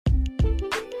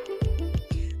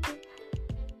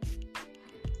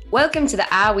Welcome to the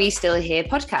Are We Still Here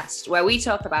podcast, where we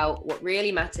talk about what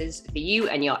really matters for you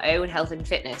and your own health and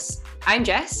fitness. I'm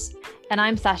Jess. And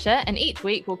I'm Sasha, and each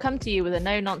week we'll come to you with a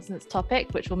no-nonsense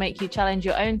topic which will make you challenge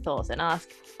your own thoughts and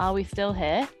ask, are we still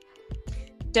here?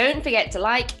 Don't forget to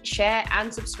like, share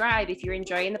and subscribe if you're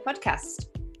enjoying the podcast.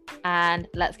 And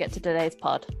let's get to today's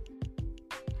pod.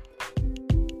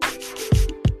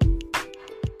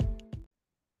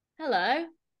 Hello.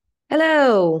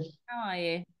 Hello. How are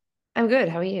you? I'm good.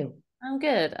 How are you? I'm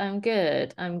good.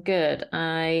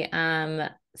 I am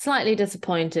slightly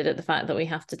disappointed at the fact that we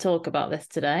have to talk about this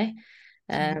today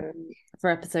for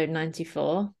episode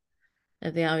 94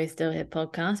 of the Are We Still Here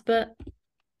podcast. But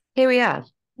here we are.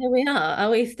 Here we are. Are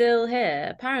we still here?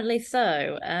 Apparently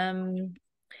so.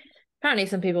 Apparently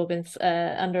some people have been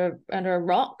under a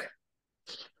rock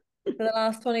for the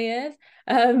last 20 years.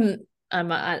 I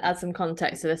might add some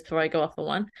context to this before I go off on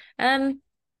one. We're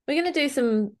going to do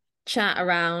some chat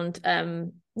around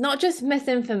not just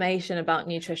misinformation about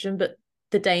nutrition, but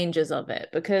the dangers of it,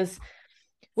 because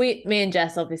me and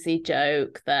Jess obviously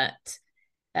joke that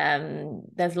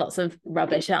there's lots of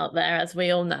rubbish out there, as we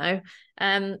all know,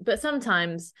 but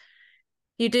sometimes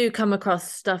you do come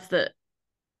across stuff that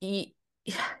you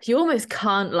almost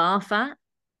can't laugh at.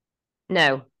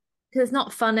 No, because it's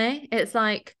not funny. It's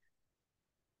like,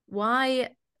 why?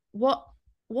 What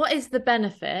is the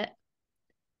benefit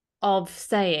of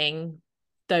saying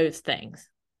those things?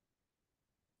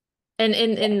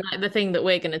 In like the thing that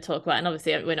we're going to talk about, and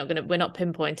obviously we're not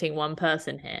pinpointing one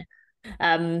person here,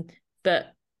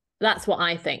 but that's what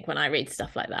I think when I read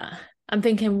stuff like that. I'm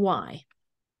thinking, why?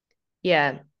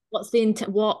 Yeah. What's the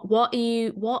intent? What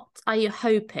are you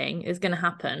hoping is going to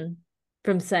happen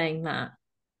from saying that?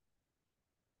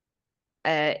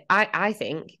 I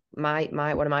think my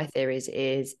one of my theories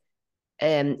is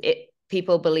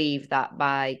people believe that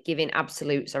by giving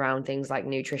absolutes around things like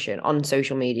nutrition on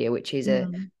social media, which is a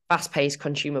fast-paced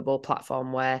consumable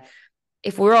platform where,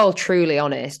 if we're all truly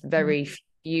honest, very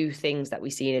few things that we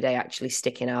see in a day actually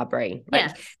stick in our brain.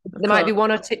 Like, there might be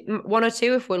one or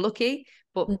two if we're lucky,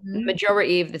 but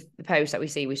majority of the posts that we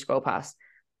see, we scroll past.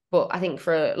 But I think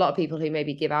for a lot of people who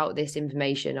maybe give out this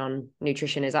information on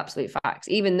nutrition as absolute facts,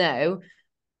 even though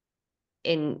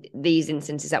in these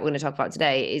instances that we're going to talk about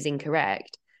today is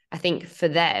incorrect, I think for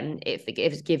them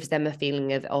it gives them a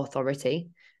feeling of authority,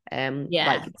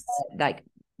 like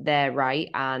they're right,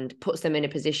 and puts them in a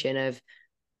position of,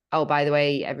 oh, by the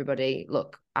way, everybody,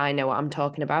 look, I know what I'm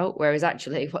talking about. Whereas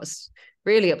actually what's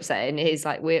really upsetting is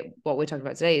like what we're talking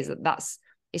about today is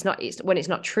it's when it's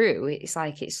not true, it's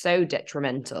like it's so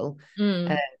detrimental.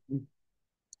 And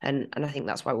I think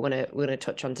that's why we're gonna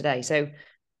touch on today. So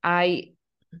I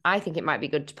think it might be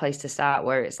a good place to start,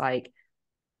 where it's like,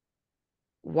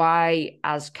 why,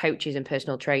 as coaches and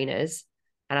personal trainers,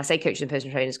 and I say coaches and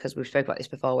personal trainers because we've spoken about this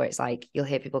before, where it's like you'll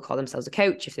hear people call themselves a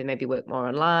coach if they maybe work more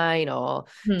online or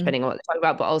depending on what they're talking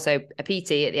about, but also a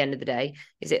PT at the end of the day.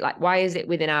 Is it like, why is it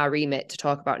within our remit to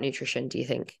talk about nutrition, do you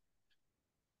think?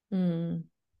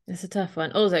 It's a tough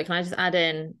one. Also, can I just add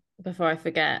in before I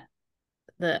forget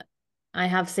that I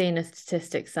have seen a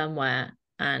statistic somewhere,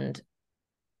 and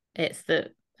it's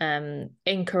that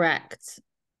incorrect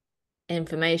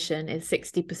information is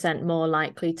 60% more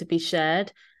likely to be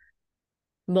shared,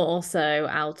 more so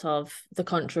out of the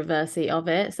controversy of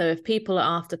it. So if people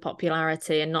are after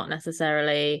popularity and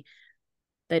they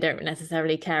don't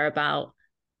necessarily care about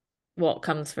what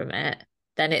comes from it,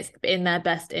 then it's in their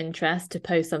best interest to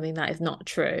post something that is not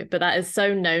true. But that is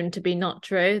so known to be not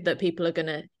true that people are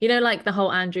gonna, like the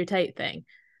whole Andrew Tate thing.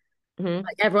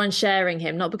 Like everyone's sharing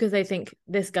him, not because they think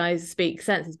this guy speaks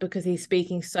sense, it's because he's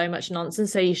speaking so much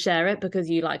nonsense. So you share it because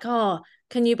you like, oh,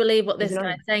 can you believe what this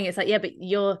guy's saying? It's like, yeah, but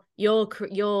you're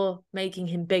making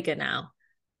him bigger now.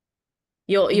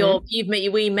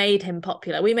 We made him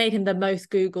popular. We made him the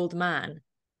most Googled man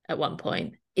at one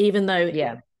point, even though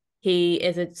he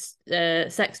is a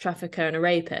sex trafficker and a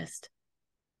rapist.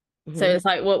 So it's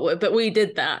like, what? But we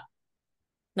did that,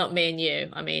 not me and you.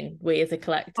 I mean, we as a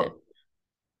collective.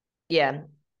 Yeah.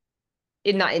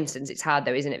 In that instance, it's hard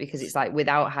though, isn't it? Because it's like,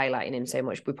 without highlighting him so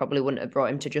much, we probably wouldn't have brought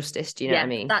him to justice. Do you know what I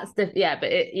mean? That's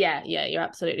you're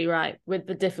absolutely right. With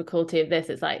the difficulty of this,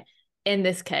 it's like, in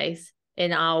this case,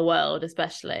 in our world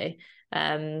especially,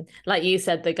 like you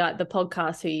said, the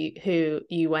podcast who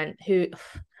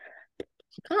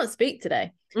can't speak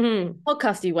today.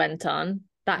 Podcast you went on,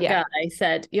 that guy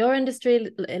said, your industry,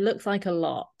 it looks like a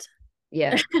lot.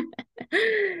 Yeah.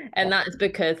 And that's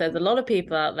because there's a lot of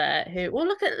people out there who, well,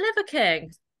 look at Liver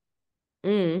King.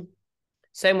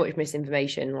 So much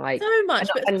misinformation, like so much,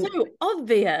 but so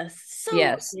obvious. So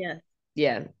yes. obvious.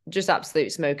 Yeah, just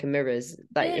absolute smoke and mirrors.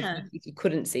 Like Yeah. if you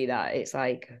couldn't see that, it's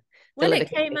like When deliver.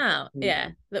 it came out, yeah,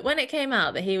 that when it came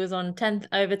out that he was on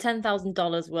over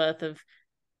 $10,000 worth of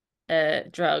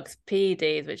drugs,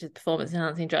 PEDs, which is performance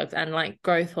enhancing drugs, and like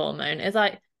growth hormone, it's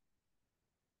like,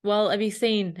 well, have you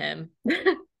seen him?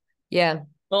 Yeah,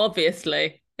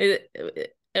 Obviously.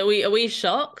 Are we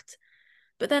shocked?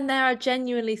 But then there are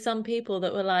genuinely some people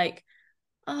that were like,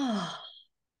 oh.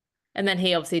 And then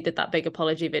he obviously did that big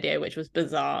apology video, which was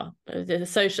bizarre.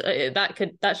 Social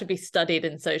that should be studied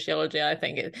in sociology. I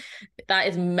think that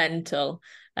is mental.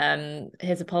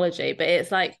 His apology, but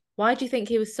it's like, why do you think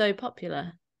he was so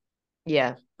popular?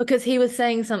 yeah, Because he was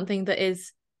saying something that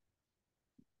is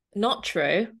not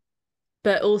true,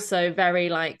 but also very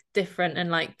like different and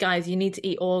like, guys, you need to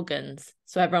eat organs.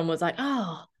 So everyone was like,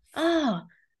 oh.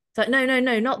 It's like, no, no,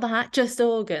 no, not that, just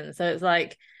organs. So it's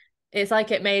like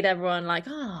it made everyone like,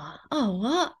 oh,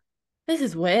 what? This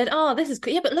is weird. Oh, this is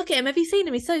cool. Yeah, but look at him. Have you seen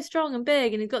him? He's so strong and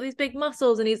big, and he's got these big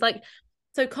muscles, and he's like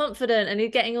so confident, and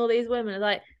he's getting all these women. It's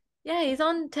like, yeah, he's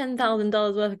on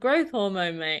 $10,000 worth of growth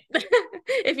hormone, mate.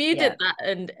 If you yeah, did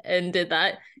that and did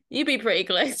that, you'd be pretty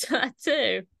close to that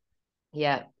too.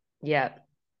 yeah, yeah,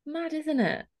 Mad, isn't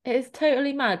it? It is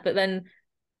totally mad. But then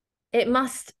it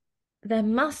must, there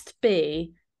must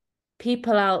be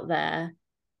people out there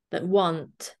that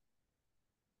want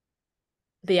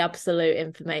the absolute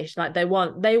information. Like they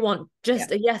want yeah.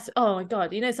 just a yes. Oh my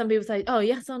God. Some people say, oh,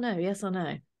 yes or no, yes or no.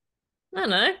 I don't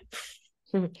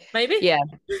know. Maybe. Yeah,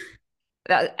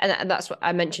 and that's what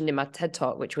I mentioned in my TED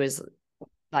talk, which was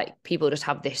like people just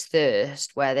have this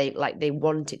thirst where they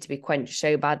want it to be quenched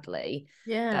so badly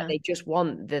that Yeah. they just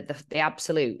want the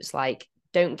absolutes. Like,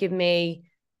 don't give me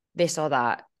this or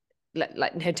that. Like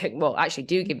no, don't, well, actually,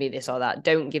 do give me this or that.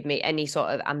 Don't give me any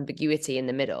sort of ambiguity in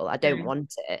the middle. I don't Mm.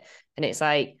 want it. And it's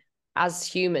like, as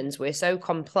humans, we're so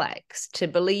complex. To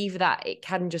believe that it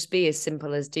can just be as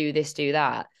simple as do this, do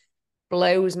that,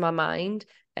 blows my mind.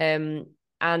 And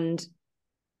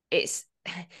it's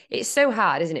it's so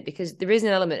hard, isn't it? Because there is an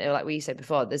element of, like we said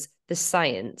before, there's the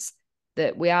science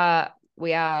that we are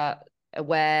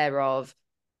aware of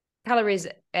calories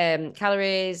Mm.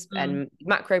 and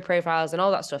macro profiles and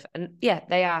all that stuff. And yeah,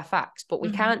 they are facts, but we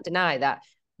Mm. can't deny that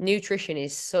nutrition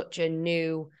is such a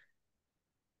new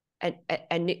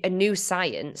a new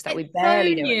science that we It's so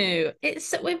barely know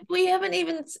anything. new. We haven't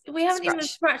even Scratch.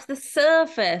 scratched the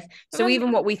surface. So Remember?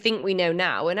 even what we think we know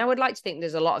now, and I would like to think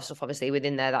there's a lot of stuff obviously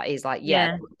within there that is like,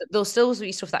 yeah, Yeah. there'll still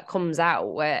be stuff that comes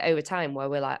out where over time where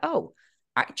we're like, oh,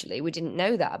 actually we didn't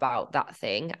know that about that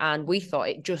thing, and we thought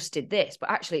it just did this,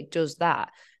 but actually it does that.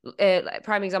 Like,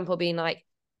 prime example being like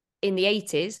in the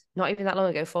 80s, not even that long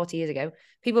ago, 40 years ago,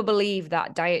 people believed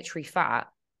that dietary fat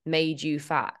made you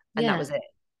fat, and that Yeah. was it.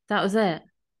 That was it.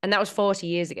 And that was 40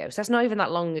 years ago. So that's not even that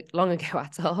long ago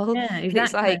at all. Yeah, And it's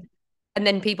exactly. like, and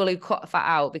then people who cut fat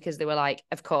out because they were like,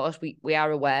 of course, we are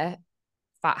aware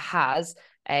fat has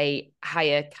a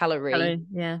higher Hello. calorie,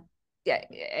 Yeah. yeah,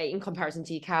 in comparison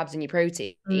to your carbs and your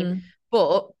protein. Mm.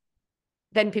 But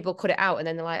then people cut it out, and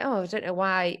then they're like, oh, I don't know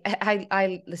why.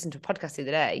 I listened to a podcast the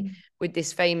other day with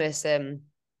this famous I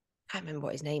can't remember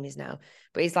what his name is now,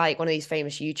 but he's like one of these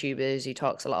famous YouTubers who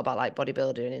talks a lot about like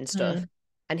bodybuilding and stuff. Mm.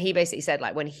 And he basically said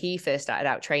like when he first started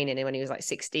out training and when he was like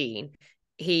 16,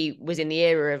 he was in the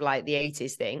era of like the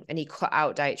 80s thing, and he cut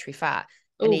out dietary fat,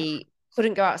 and Oh. he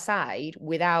couldn't go outside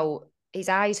without his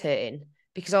eyes hurting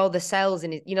because all the cells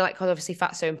in it, like, because obviously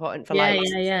fat's so important for Yeah, light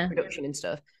yeah, yeah. production and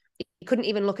stuff. He couldn't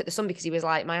even look at the sun because he was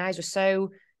like, my eyes were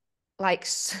so like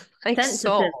like Sensitive.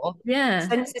 sore, Yeah.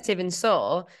 sensitive and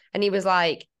sore. And he was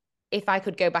like, if I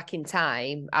could go back in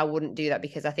time, I wouldn't do that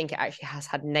because I think it actually has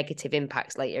had negative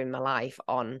impacts later in my life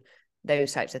on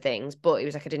those types of things. But it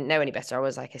was like I didn't know any better. I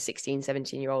was like a 16,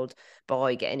 17-year-old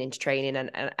boy getting into training,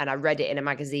 and I read it in a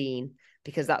magazine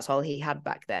because that's all he had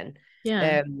back then.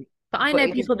 Yeah. Um, But I but know it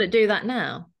was, people that do that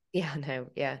now. yeah, no,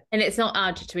 yeah. And it's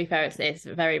not to be fair, it's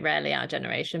very rarely our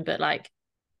generation, but like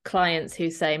clients who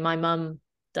say, my mum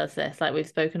does this, like we've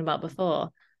spoken about before.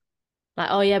 Like,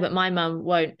 oh yeah, but my mum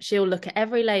won't. She'll look at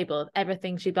every label of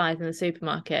everything she buys in the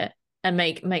supermarket and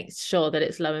make sure that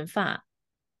it's low in fat.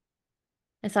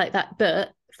 It's like that. But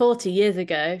 40 years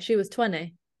ago, she was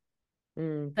 20.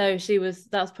 Mm. So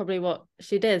that's probably what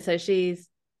she did. So she's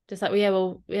just like,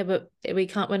 well, yeah, but we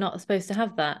can't, we're not supposed to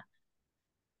have that.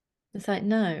 It's like,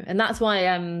 no. And that's why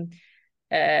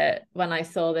when I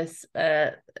saw this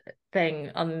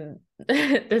thing on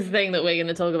this thing that we're going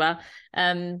to talk about,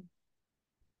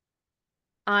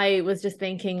 I was just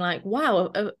thinking like,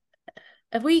 wow,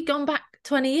 have we gone back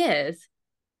 20 years?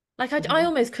 Like I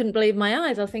almost couldn't believe my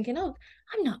eyes. I was thinking, oh,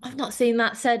 I've not seen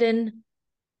that said in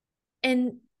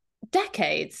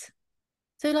decades.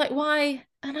 So like, why?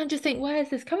 And I just think, where is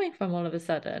this coming from all of a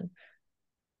sudden?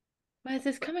 Where's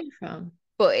this coming from?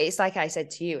 But it's like I said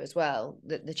to you as well,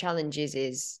 that the challenge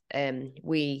is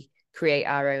we create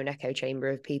our own echo chamber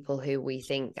of people who we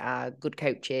think are good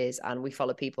coaches, and we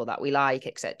follow people that we like,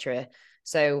 etc.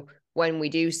 So when we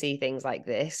do see things like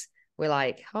this, we're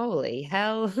like, holy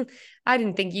hell, I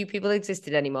didn't think you people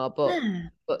existed anymore. Yeah.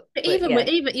 But Even yeah, with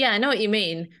even yeah, I know what you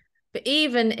mean. But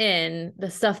even in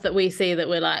the stuff that we see that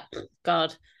we're like,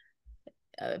 God,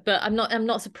 but I'm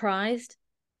not surprised.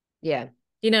 yeah,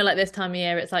 Like this time of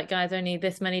year, it's like, guys, only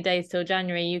this many days till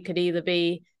January. You could either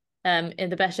be in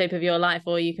the best shape of your life,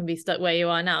 or you can be stuck where you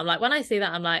are now. I'm like, when I see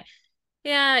that, I'm like,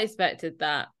 yeah, I expected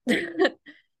that.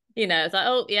 It's like,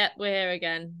 oh yeah, we're here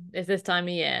again. It's this time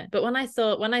of year. But when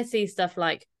I see stuff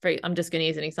like, I'm just going to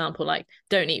use an example, like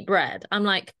don't eat bread. I'm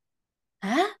like,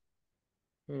 huh?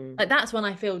 Like that's when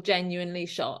I feel genuinely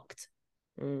shocked.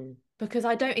 Because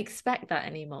I don't expect that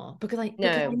anymore. Because I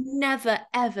never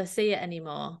ever see it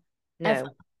anymore. Ever. no,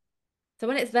 So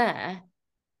when it's there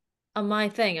on my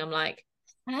thing, I'm like,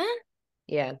 huh?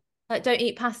 yeah, Like don't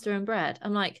eat pasta and bread.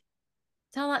 I'm like,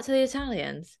 tell that to the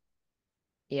Italians.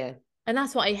 yeah. And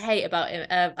that's what I hate about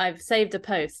it. I've saved a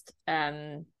post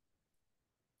because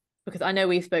I know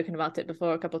we've spoken about it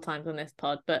before a couple of times on this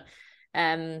pod, but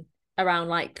around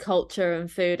like culture and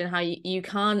food, and how you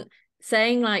can't,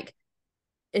 saying like,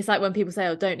 it's like when people say,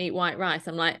 oh, don't eat white rice.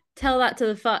 I'm like, tell that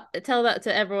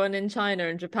to everyone in China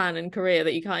and Japan and Korea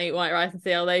that you can't eat white rice, and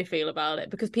see how they feel about it.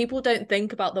 Because people don't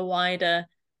think about the world.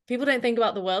 They think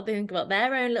about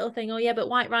their own little thing. Oh yeah, but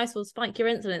white rice will spike your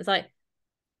insulin. It's like,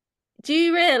 do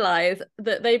you realize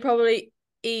that they probably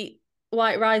eat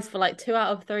white rice for like 2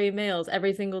 out of 3 meals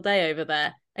every single day over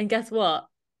there? And guess what?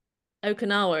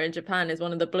 Okinawa in Japan is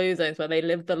one of the blue zones where they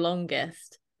live the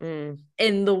longest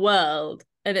in the world.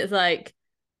 And it's like,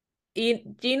 do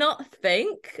you not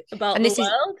think about And the this is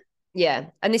world? Yeah,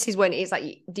 and this is when it's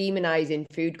like demonizing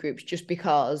food groups just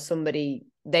because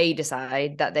they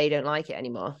decide that they don't like it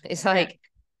anymore. It's Yeah, like,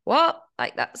 what?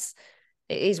 Like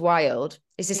it is wild.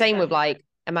 It's the same with exactly. like,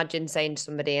 imagine saying to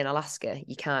somebody in Alaska,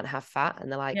 you can't have fat,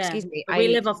 and they're like, Yeah, excuse me, but we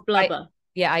live off blubber.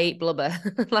 I eat blubber.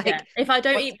 Yeah, Like, if I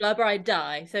don't what? eat blubber, I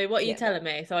die. So what are you Yeah, telling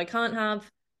me? So I can't have.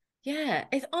 Yeah,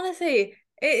 it's honestly,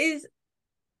 it's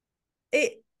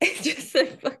just so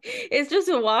it's just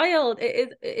wild.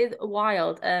 It is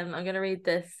wild. I'm gonna read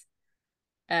this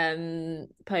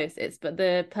post. But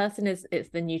the person it's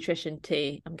the nutrition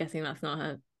tea. I'm guessing that's not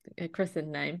her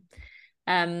christened name.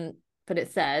 um but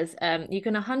it says, you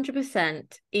can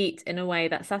 100% eat in a way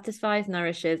that satisfies,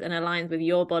 nourishes, and aligns with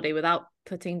your body without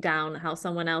putting down how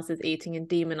someone else is eating and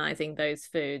demonizing those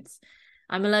foods.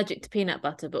 I'm allergic to peanut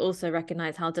butter, but also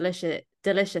recognize how delicious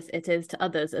it is to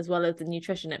others, as well as the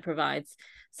nutrition it provides.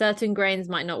 Certain grains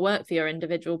might not work for your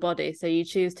individual body, so you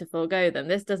choose to forego them.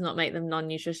 This does not make them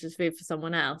non-nutritious food for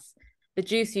someone else. The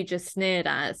juice you just sneered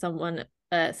at someone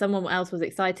else was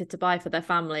excited to buy for their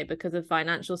family because of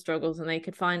financial struggles, and they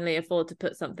could finally afford to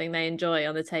put something they enjoy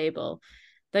on the table.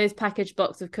 Those packaged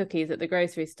box of cookies at the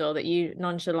grocery store that you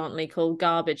nonchalantly call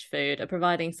garbage food are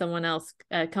providing someone else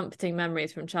comforting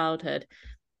memories from childhood.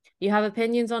 You have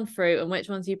opinions on fruit and which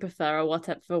ones you prefer, or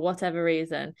for whatever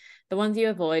reason. The ones you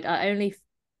avoid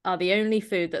are the only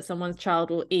food that someone's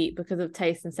child will eat because of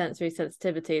taste and sensory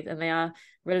sensitivities, and they are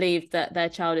relieved that their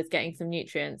child is getting some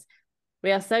nutrients.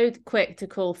 We are so quick to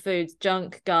call foods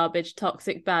junk, garbage,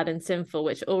 toxic, bad, and sinful,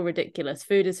 which are all ridiculous.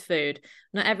 Food is food.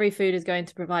 Not every food is going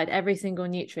to provide every single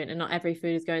nutrient, and not every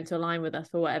food is going to align with us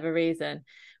for whatever reason.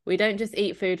 We don't just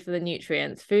eat food for the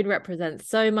nutrients. Food represents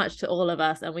so much to all of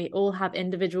us, and we all have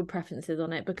individual preferences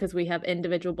on it because we have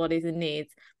individual bodies and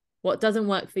needs. What doesn't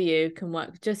work for you can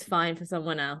work just fine for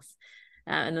someone else.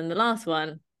 And then the last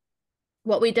one,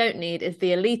 what we don't need is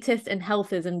the elitist and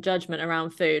healthism judgment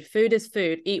around food. Food is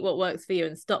food. Eat what works for you,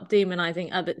 and stop demonizing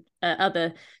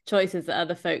other choices that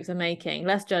other folks are making.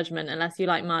 Less judgment, unless you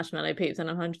like marshmallow peeps, and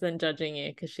I'm 100% judging you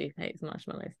because she hates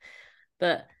marshmallows.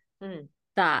 But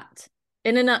that,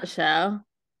 in a nutshell,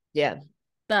 yeah,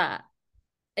 that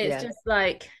it's yeah. just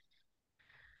like,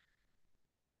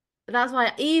 that's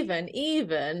why even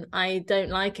I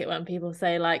don't like it when people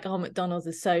say like, oh, McDonald's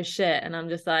is so shit, and I'm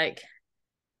just like,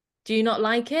 do you not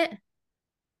like it?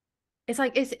 It's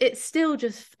like it's still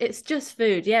just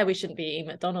food. Yeah, we shouldn't be eating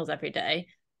McDonald's every day.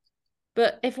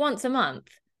 But if once a month,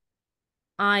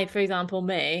 for example,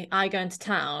 I go into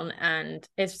town and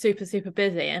it's super, super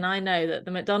busy, and I know that the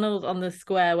McDonald's on the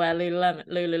square where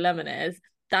Lululemon is,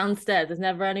 downstairs, there's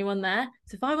never anyone there.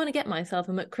 So if I want to get myself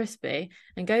a McCrispy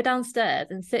and go downstairs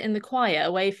and sit in the quiet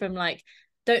away from, like,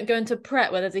 don't go into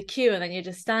Pret where there's a queue and then you're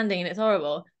just standing and it's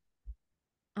horrible.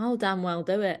 I'll damn well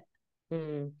do it.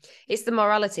 Mm. It's the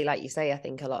morality, like you say, I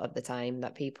think a lot of the time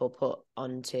that people put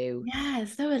Yeah,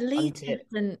 it's so onto elitist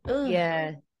and ugh.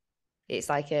 yeah. It's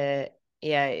like it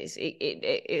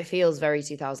feels very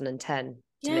 2010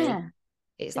 to me. Yeah,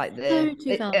 It's it's like so oh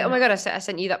 2000. my God, I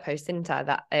sent you that post, didn't I?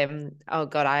 That oh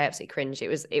God, I absolutely cringed.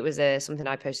 It was something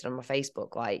I posted on my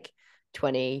Facebook like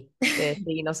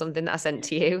 2013 or something that I sent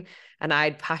to you, and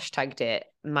I'd hashtagged it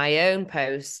my own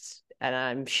post, and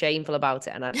I'm shameful about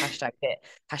it, and I'd hashtagged it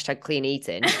 #clean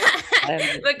eating.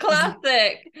 The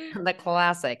classic. The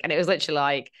classic, and it was literally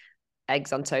like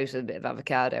eggs on toast with a bit of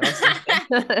avocado or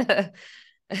something.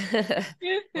 um,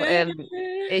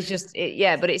 it's just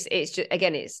yeah, but it's just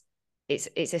again,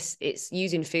 it's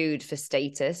using food for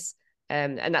status,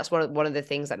 and that's one of the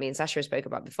things that me and Sasha spoke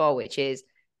about before, which is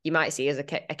you might see us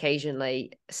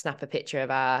occasionally snap a picture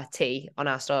of our tea on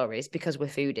our stories because we're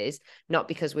foodies, not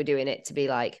because we're doing it to be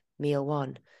like meal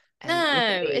one. Look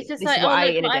at No, it's me. just This like, is oh, what I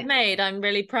look eat in a what I've day. made. I'm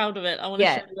really proud of it. I want to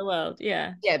show Yeah, the world.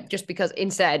 Yeah. yeah, just because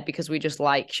we just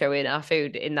like showing our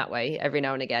food in that way every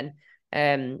now and again.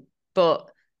 But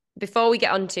before we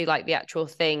get on to like the actual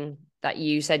thing that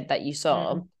you said that you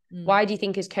saw, Mm, mm. why do you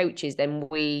think as coaches then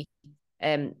we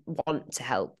want to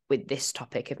help with this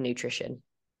topic of nutrition?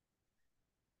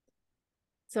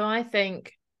 So I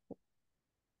think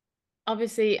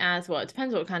obviously as well, it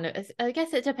depends what kind of, I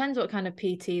guess it depends what kind of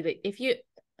PT that if you,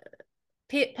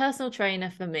 personal trainer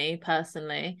for me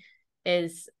personally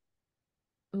is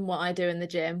what I do in the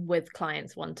gym with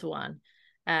clients one to one.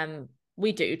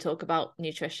 We do talk about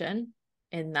nutrition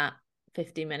in that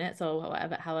 50 minutes or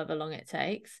whatever, however long it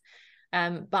takes.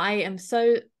 But I'm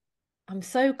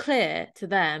so clear to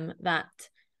them that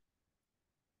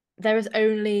there is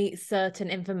only certain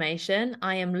information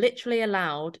I am literally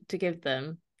allowed to give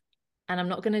them. And I'm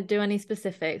not going to do any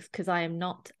specifics because I am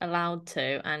not allowed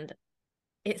to. And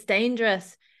it's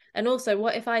dangerous. And also,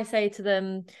 what if I say to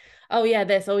them, oh, yeah,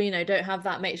 this, or, don't have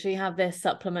that, make sure you have this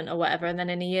supplement or whatever. And then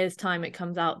in a year's time, it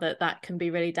comes out that that can be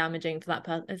really damaging for that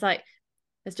person. It's like,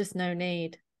 there's just no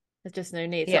need. There's just no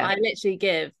need. So Yeah. I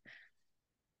literally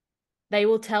they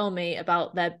will tell me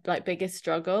about their like biggest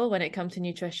struggle when it comes to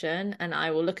nutrition. And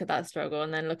I will look at that struggle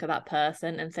and then look at that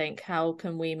person and think, how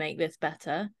can we make this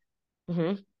better?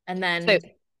 Mm-hmm. And So then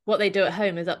what they do at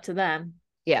home is up to them.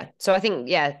 yeah, so I think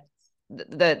yeah,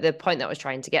 the point that I was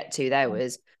trying to get to there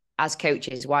was as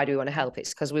coaches, why do we want to help?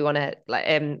 It's because we want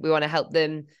to help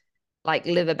them like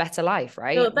live a better life,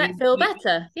 right? Feel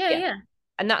better. Yeah, Yeah, yeah.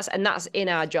 and that's in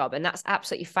our job, and that's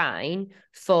absolutely fine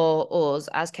for us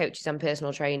as coaches and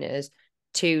personal trainers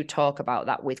to talk about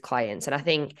that with clients. And I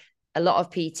think a lot of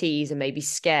PTs are maybe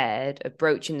scared of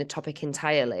broaching the topic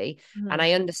entirely, and Mm-hmm.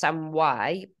 I understand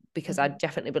why, because I Mm-hmm.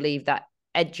 definitely believe that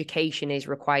education is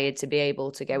required to be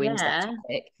able to go into that Yeah,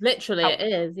 topic. literally it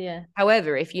is. Yeah.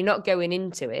 However, if you're not going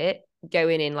into it,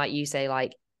 going in like you say,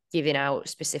 like giving out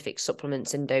specific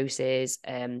supplements and doses,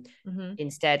 Mm-hmm.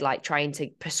 instead like trying to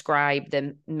prescribe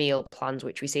the meal plans,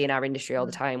 which we see in our industry all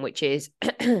the time, which is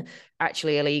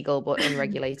actually illegal but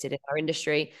unregulated in our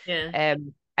industry. Yeah.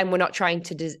 And we're not trying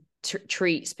to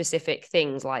treat specific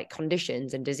things like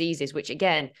conditions and diseases, which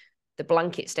again, the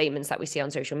blanket statements that we see on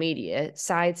social media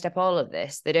sidestep all of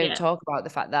this. They don't Yeah. talk about the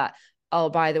fact that, oh,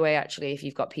 by the way, actually, if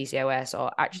you've got PCOS,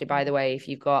 or actually, by the way, if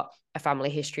you've got a family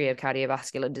history of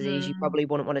cardiovascular disease, you Mm. probably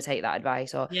wouldn't want to take that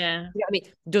advice. Or, Yeah. you know what I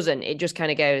mean? Doesn't it just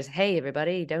kind of goes, hey,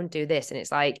 everybody, don't do this. And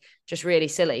it's like just really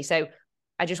silly. So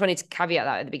I just wanted to caveat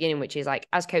that at the beginning, which is like,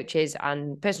 as coaches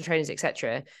and personal trainers,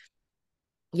 etc.,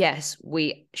 yes,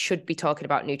 we should be talking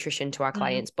about nutrition to our Mm.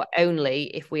 clients, but only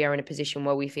if we are in a position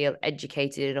where we feel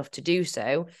educated enough to do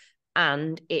so.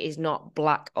 And it is not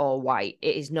black or white.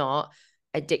 It is not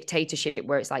a dictatorship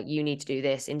where it's like, you need to do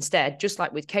this. Instead, just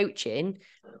like with coaching,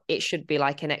 it should be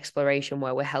like an exploration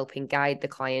where we're helping guide the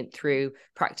client through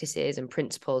practices and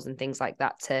principles and things like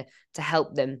that to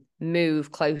help them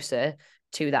move closer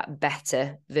to that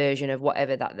better version of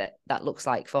whatever that looks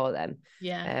like for them.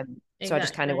 Yeah. So I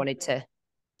just kind of Exactly. wanted to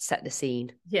set the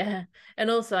scene. Yeah. And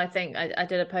also I think I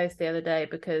did a post the other day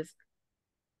because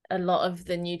a lot of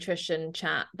the nutrition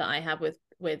chat that I have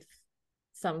with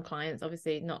some clients,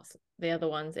 obviously not the other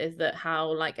ones, is that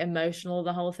how like emotional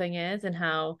the whole thing is, and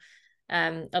how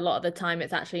a lot of the time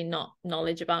it's actually not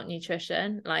knowledge about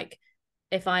nutrition. Like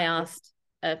if I asked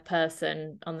a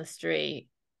person on the street,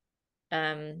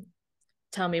 um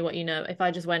tell me what you know, if I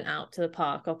just went out to the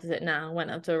park opposite now, went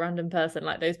up to a random person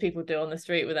like those people do on the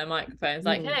street with their microphones,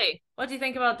 like, Mm. hey, what do you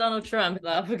think about Donald Trump?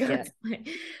 Like, for Yeah. God's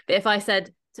sake. But if I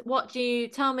said, what do you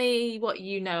tell me what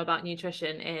you know about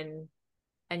nutrition in,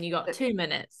 and you got 2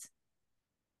 minutes,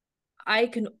 I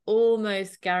can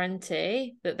almost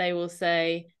guarantee that they will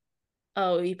say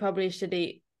oh, you probably should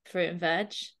eat fruit and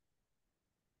veg.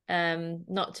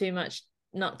 Not too much,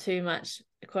 not too much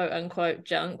quote unquote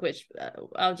junk, which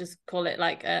I'll just call it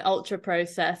like ultra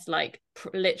processed, like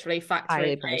literally factory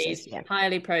Highly made, processed, yeah.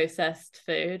 highly processed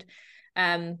food.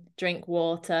 Drink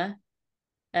water.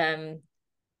 Um,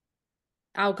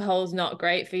 Alcohol's not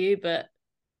great for you, but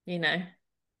you know,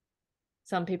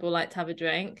 some people like to have a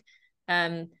drink.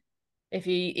 Um, if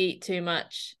you eat too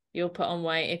much, you'll put on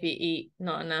weight. If you eat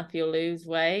not enough, you'll lose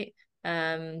weight.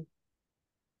 Um,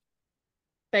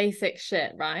 Basic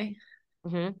shit, right?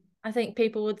 Mm-hmm. I think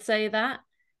people would say that.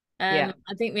 Yeah.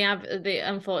 I think the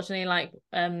unfortunately, like,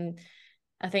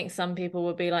 I think some people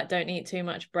would be like, don't eat too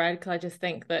much bread, because I just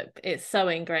think that it's so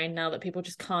ingrained now that people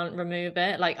just can't remove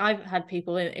it. Like, I've had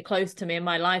people close to me in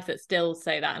my life that still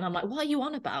say that, and I'm like, what are you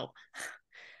on about?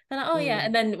 They're like, oh yeah, Mm.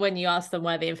 and then when you ask them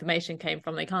where the information came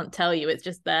from, they can't tell you. It's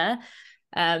just there.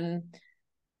 Um,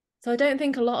 so I don't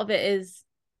think a lot of it is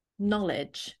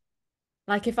knowledge.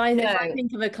 Like, if I No,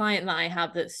 think of a client that I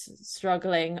have that's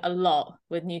struggling a lot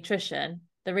with nutrition,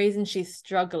 the reason she's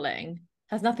struggling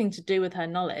has nothing to do with her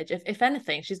knowledge. If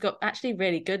anything, she's got actually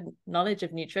really good knowledge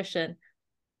of nutrition.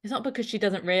 It's not because she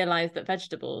doesn't realize that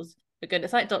vegetables are good.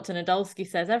 It's like Dr. Nadolski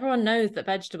says, everyone knows that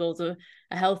vegetables are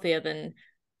healthier than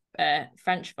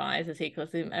French fries, as he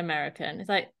calls them, American. It's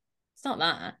like, it's not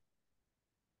that.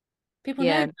 People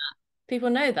know yeah, that. People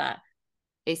know that.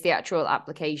 it's the actual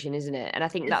application, isn't it? And I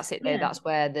think that's it though. Yeah. That's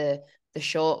where the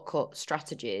shortcut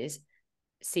strategies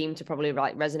seem to probably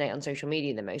like resonate on social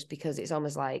media the most, because it's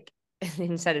almost like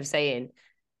instead of saying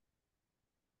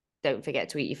don't forget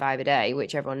to eat your 5 a day,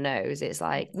 which everyone knows, it's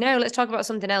like, no, let's talk about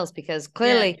something else, because Yeah.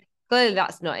 clearly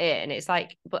that's not it. And it's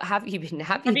like, but have Have you you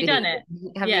been done eating?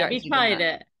 it? Have Yeah. you Have you actually done tried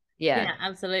that? it? Yeah. Yeah,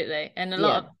 absolutely. And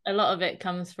Yeah. a lot of it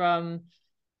comes from,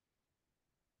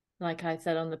 like I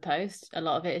said on the post, a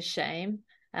lot of it is shame.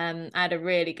 I had a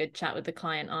really good chat with the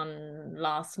client on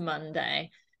last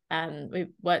Monday. We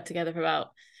worked together for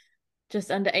about just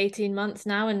under 18 months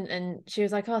now, and she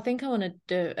was like, oh, I think I want to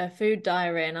do a food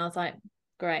diary. And I was like,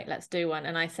 great, let's do one.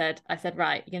 And I said,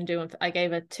 right, you're gonna do one. I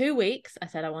gave her 2 weeks. I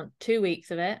said, I want 2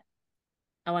 weeks of it.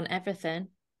 I want everything,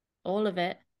 all of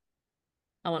it.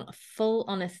 I want full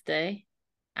honesty.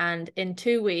 And in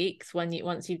 2 weeks,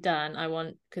 once you've done, I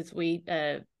want, because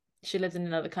she lives in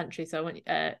another country, so I want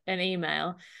an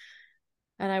email,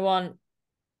 and I want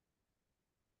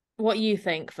what you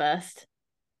think first.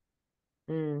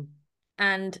 Mm.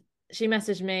 And she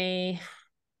messaged me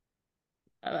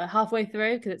halfway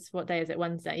through, because it's, what day is it?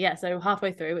 Wednesday. Yeah, so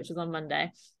halfway through, which was on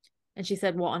Monday, and she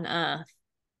said, "What on earth?"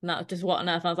 And that was just, "What on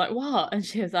earth?" And I was like, "What?" And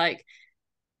she was like,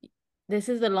 this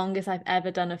is the longest I've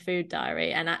ever done a food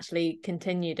diary and actually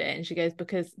continued it. And she goes,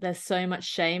 because there's so much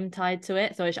shame tied to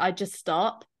it. So I just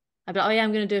stop. I'd be like, oh yeah,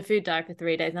 I'm going to do a food diary for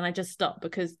 3 days. And I just stopped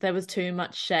because there was too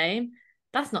much shame.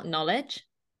 That's not knowledge.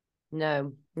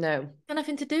 No, no. It's got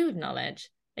nothing to do with knowledge.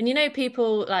 And you know,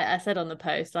 people, like I said on the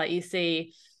post, like you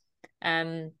see,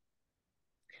 um,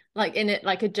 like in it,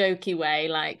 like a jokey way,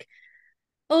 like,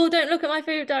 oh, don't look at my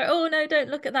food diary. Oh no, don't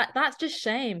look at that. That's just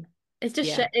shame. It's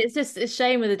just Yeah. it's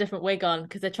shame with a different wig on,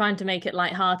 because they're trying to make it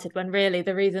lighthearted, when really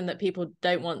the reason that people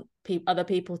don't want other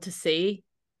people to see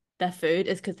their food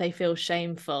is because they feel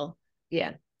shameful.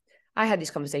 Yeah. I had this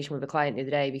conversation with a client the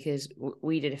other day, because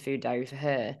we did a food diary for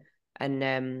her.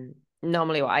 And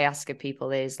normally what I ask of people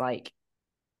is like,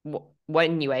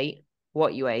 when you ate,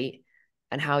 what you ate,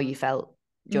 and how you felt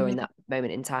during Mm-hmm. that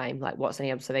moment in time. Like, what's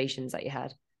any observations that you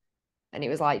had? And it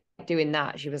was like doing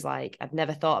that. She was like, I'd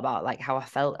never thought about like how I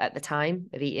felt at the time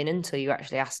of eating until you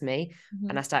actually asked me. Mm-hmm.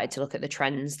 And I started to look at the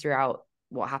trends throughout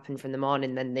what happened from the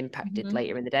morning, then impacted Mm-hmm.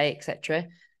 later in the day, etc.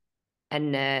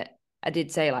 And I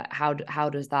did say, like, how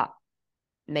does that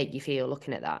make you feel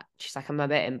looking at that? She's like, I'm a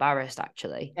bit embarrassed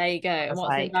actually. There you go. I And was what's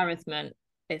like, embarrassment?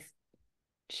 It's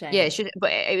yeah, shame.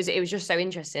 but it was just so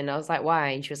interesting. I was like, why?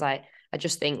 And she was like, I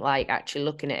just think like actually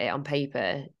looking at it on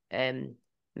paper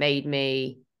made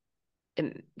me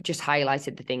just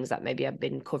highlighted the things that maybe I've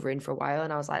been covering for a while.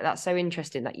 And I was like, that's so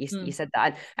interesting that you Mm. said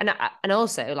that. And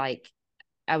also like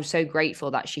I was so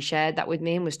grateful that she shared that with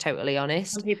me and was totally Some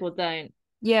honest. people don't.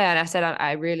 Yeah, and I said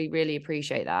I really, really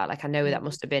appreciate that. Like I know Mm-hmm. that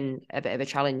must have been a bit of a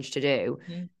challenge to do.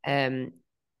 Mm-hmm. Um,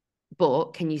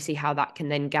 but can you see how that can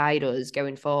then guide us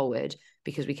going forward?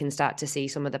 Because we can start to see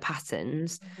some of the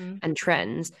patterns Mm-hmm. and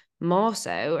trends more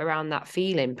so around that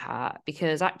feeling part.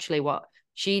 Because actually, what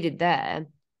she did there,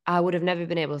 I would have never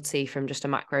been able to see from just a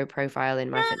macro profile in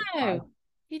my fitness pal. No,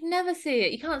 you'd never see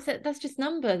it. You can't say that's just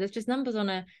numbers. It's just numbers on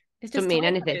a It's Doesn't just mean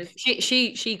anything. titles.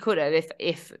 She could have,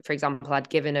 if for example I'd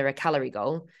given her a calorie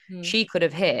goal, she could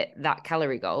have hit that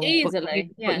calorie goal,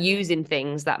 Easily, but yeah. using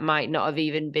things that might not have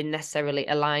even been necessarily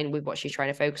aligned with what she's trying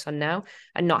to focus on now,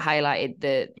 and not highlighted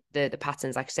the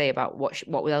patterns, like I say, about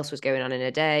what else was going on in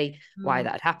a day, why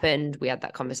that had happened. We had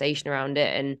that conversation around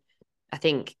it, and I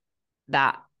think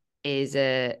that is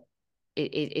a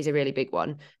really big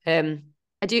one.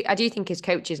 I do think as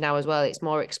coaches now as well, it's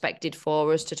more expected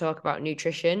for us to talk about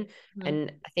nutrition.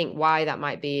 And I think why that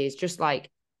might be is just like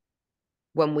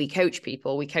when we coach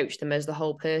people, we coach them as the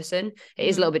whole person. It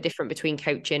is a little bit different between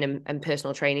coaching and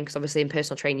personal training, because obviously in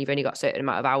personal training, you've only got a certain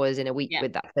amount of hours in a week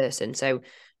with that person. So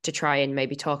to try and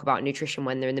maybe talk about nutrition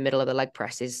when they're in the middle of a leg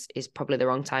press is probably the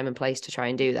wrong time and place to try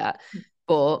and do that.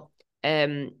 But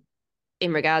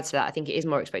in regards to that, I think it is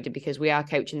more expected because we are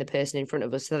coaching the person in front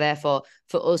of us. So therefore,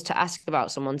 for us to ask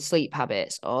about someone's sleep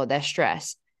habits or their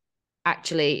stress,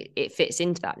 actually it fits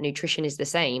into that. Nutrition is the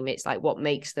same. It's like what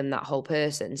makes them that whole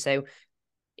person. So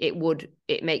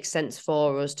it makes sense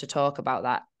for us to talk about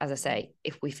that, as I say,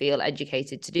 if we feel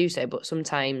educated to do so. But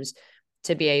sometimes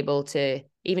to be able to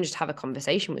even just have a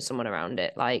conversation with someone around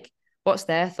it, like what's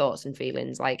their thoughts and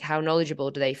feelings, like how knowledgeable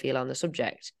do they feel on the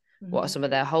subject, what are some of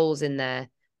their holes in their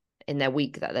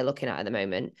week that they're looking at the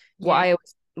moment. What I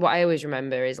always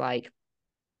remember is like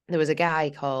there was a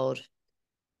guy called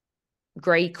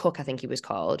Gray Cook, I think he was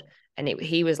called, and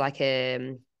he was like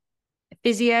a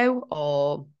physio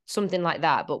or something like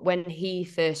that. But when he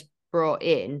first brought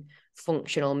in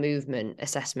functional movement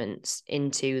assessments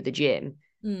into the gym,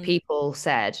 people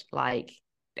said, like,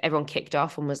 everyone kicked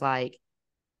off and was like,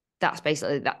 that's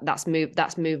basically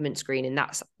that's movement screening.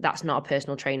 That's not a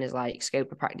personal trainer's like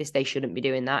scope of practice. They shouldn't be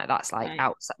doing that. That's like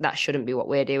outside, that shouldn't be what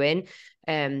we're doing.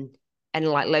 And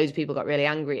like loads of people got really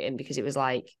angry at him because it was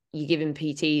like you're giving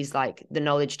PTs like the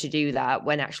knowledge to do that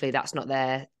when actually that's not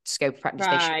their scope of practice.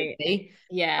 They shouldn't be.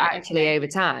 Yeah. Actually, over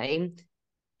time,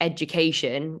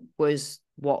 education was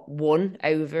what won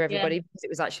over everybody, because it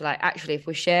was actually like, actually, if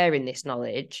we're sharing this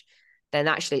knowledge, then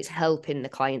actually it's helping the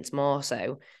clients more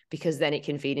so, because then it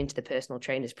can feed into the personal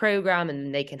trainer's program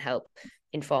and they can help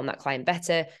inform that client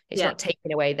better. It's not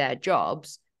taking away their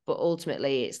jobs, but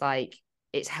ultimately it's like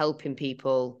it's helping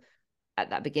people at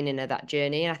that beginning of that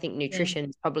journey. And I think nutrition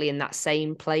is probably in that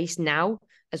same place now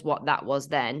as what that was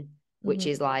then, which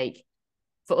is like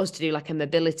for us to do like a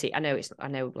mobility. I know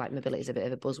like mobility is a bit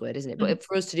of a buzzword, isn't it? But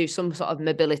for us to do some sort of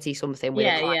mobility something with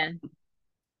a client,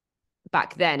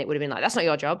 back then it would have been like, that's not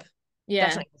your job.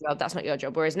 That's not your job. That's not your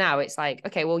job. Whereas now it's like,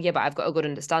 okay, well, yeah, but I've got a good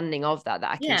understanding of that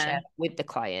I can share with the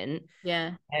client.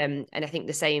 And I think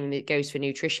the same it goes for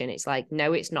nutrition. It's like,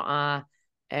 no, it's not our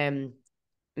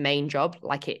main job,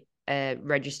 like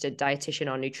registered dietitian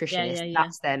or nutritionist.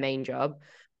 That's their main job.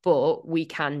 But we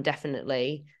can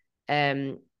definitely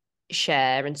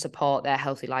share and support their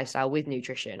healthy lifestyle with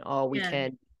nutrition, or we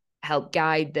can help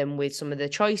guide them with some of the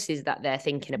choices that they're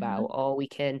thinking about, or we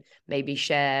can maybe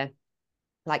share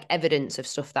like evidence of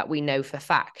stuff that we know for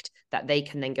fact that they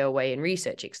can then go away and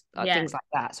research, things like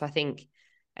that. So I think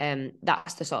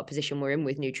that's the sort of position we're in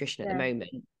with nutrition at the moment.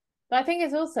 But I think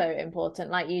it's also important,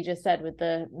 like you just said, with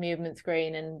the movement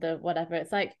screen and the whatever,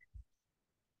 it's like,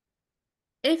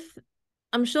 if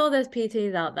I'm sure there's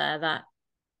PTs out there that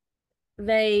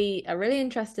they are really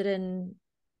interested in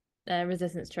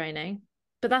resistance training,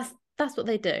 but that's what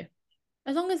they do.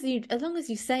 As long as you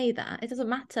say that, it doesn't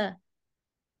matter.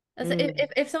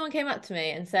 If someone came up to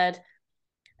me and said,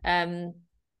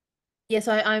 yes,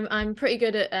 I'm pretty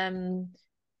good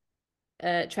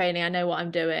at training, I know what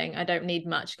I'm doing, I don't need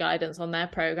much guidance on their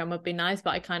program, would be nice,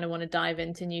 but I kind of want to dive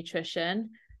into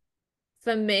nutrition.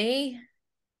 For me,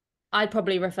 I'd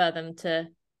probably refer them to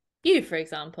you, for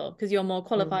example, because you're more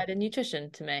qualified in nutrition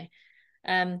to me.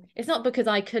 It's not because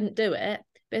I couldn't do it,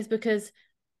 but it's because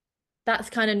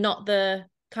that's kind of not the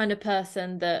kind of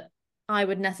person that I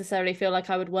would necessarily feel like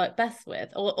I would work best with.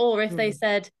 Or if they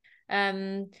said,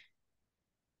 what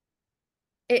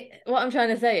I'm trying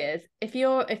to say is, if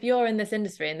you're in this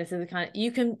industry and this is the kind of,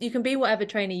 you can be whatever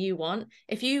trainer you want.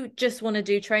 If you just want to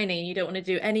do training and you don't want to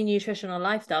do any nutritional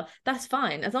lifestyle, that's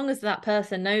fine, as long as that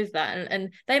person knows that,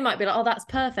 and they might be like, oh, that's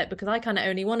perfect because I kind of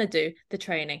only want to do the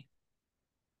training.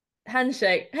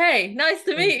 Handshake, hey, nice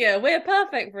to meet you, we're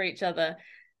perfect for each other.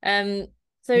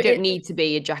 So you don't need to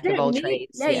be a jack of all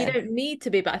trades. You don't need to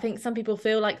be, but I think some people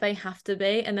feel like they have to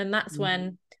be, and then that's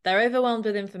when they're overwhelmed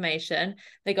with information.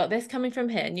 They got this coming from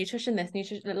here, nutrition this,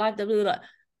 nutrition life, blah, blah, blah.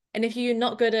 And if you're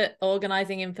not good at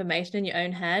organizing information in your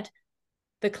own head,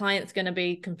 the client's going to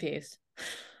be confused.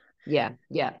 So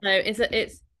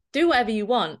it's do whatever you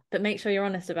want, but make sure you're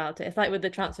honest about it. It's like with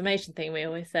the transformation thing we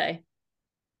always say,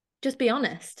 just be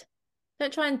honest.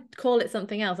 Don't try and call it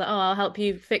something else. Like, oh, I'll help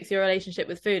you fix your relationship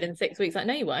with food in 6 weeks. Like,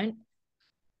 no, you won't.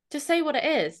 Just say what it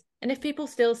is. And if people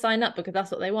still sign up because that's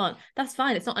what they want, that's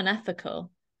fine. It's not unethical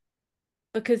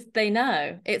because they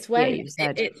know. It's Yeah, when you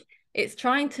said. it's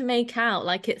trying to make out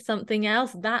like it's something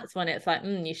else. That's when it's like,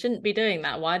 you shouldn't be doing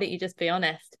that. Why don't you just be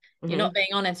honest? You're not being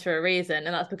honest for a reason.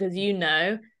 And that's because you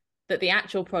know that the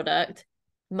actual product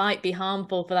might be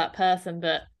harmful for that person,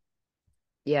 but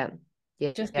Yeah.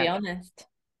 Yeah. just be Yeah. honest.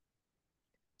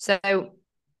 So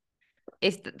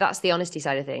if that's the honesty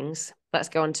side of things, let's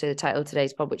go on to the title of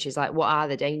today's pod, which is like, what are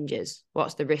the dangers?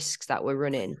 What's the risks that we're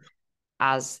running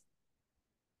as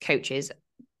coaches?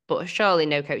 But surely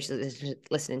no coaches are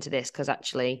listening to this because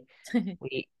actually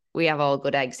we have all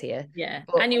good eggs here. Yeah.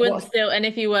 But And you wouldn't still, and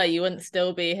if you were, you wouldn't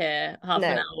still be here half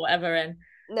an no, hour, whatever in.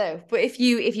 no. But if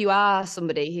you are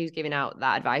somebody who's giving out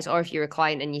that advice, or if you're a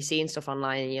client and you're seeing stuff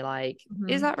online and you're like,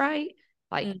 is that right?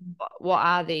 Like, what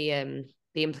are the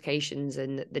implications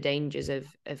and the dangers of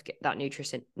that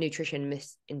nutrition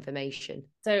misinformation?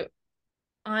 So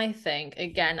I think,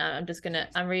 again,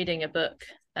 I'm reading a book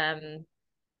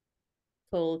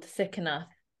called Sick Enough,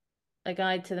 A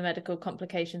Guide to the Medical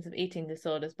Complications of Eating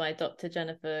Disorders by Dr.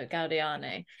 Jennifer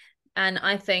Gaudiani. And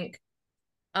I think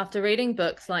after reading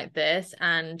books like this,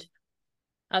 and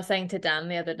I was saying to Dan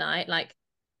the other night, like,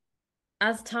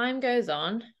 as time goes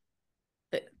on,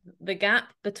 the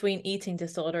gap between eating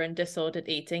disorder and disordered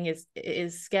eating is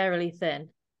scarily thin.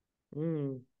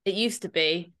 It used to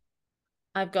be,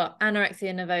 I've got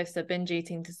anorexia nervosa, binge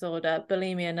eating disorder,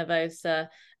 bulimia nervosa.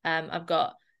 I've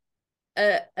got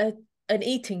an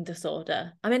eating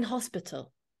disorder. I'm in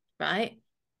hospital, right?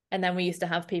 And then we used to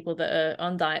have people that are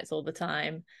on diets all the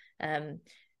time,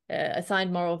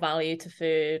 assigned moral value to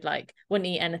food, like wouldn't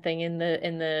eat anything in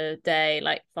the day,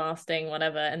 like fasting,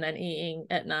 whatever, and then eating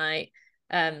at night,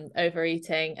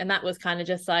 overeating. And that was kind of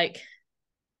just like,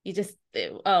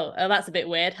 oh, that's a bit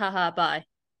weird. Haha, bye.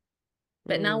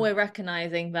 But now we're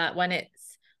recognizing that when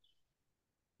it's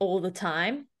all the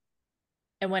time,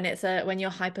 and when you're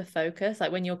hyper focused,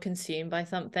 like when you're consumed by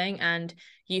something and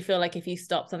you feel like if you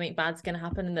stop, something bad's going to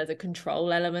happen, and there's a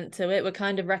control element to it, we're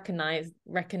kind of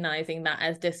recognizing that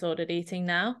as disordered eating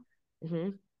now.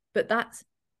 But that's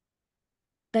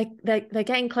they're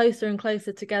getting closer and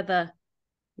closer together.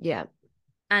 Yeah.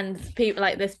 And people,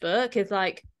 like, this book is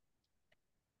like,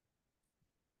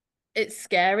 it's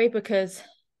scary because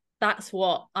that's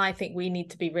what I think we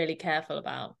need to be really careful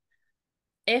about.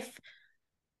 If,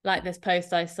 like this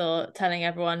post I saw telling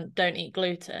everyone don't eat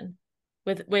gluten,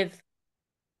 with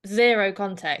zero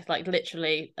context, like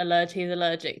literally he's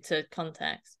allergic to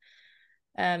context,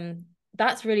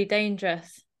 that's really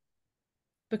dangerous.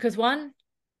 Because one,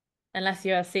 unless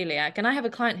you're celiac, and I have a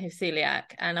client who's celiac,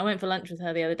 and I went for lunch with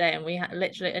her the other day, and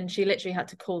she literally had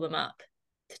to call them up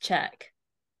to check.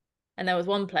 And there was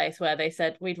one place where they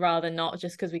said, we'd rather not,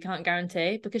 just because we can't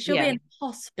guarantee, because she'll be in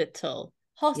hospital,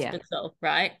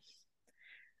 right?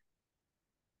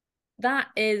 That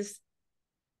is,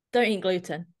 don't eat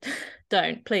gluten.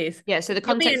 Don't, please. Yeah. So the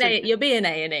context you'll be in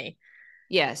A&E.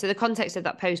 Yeah. So the context of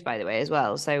that post, by the way, as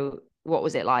well. So what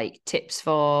was it like? Tips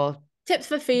for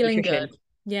feeling nutrition. good.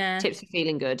 Yeah. Tips for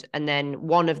feeling good. And then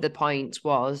one of the points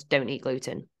was don't eat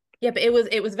gluten. Yeah, but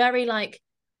it was very like,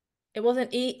 it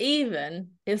wasn't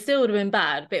even, it still would have been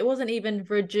bad, but it wasn't even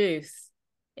reduce.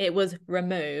 It was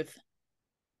remove.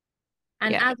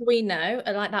 And as we know,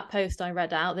 like that post I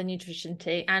read out, the nutrition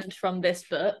tea, and from this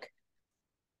book,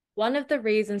 one of the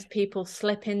reasons people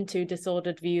slip into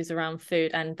disordered views around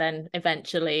food and then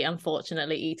eventually,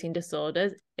 unfortunately, eating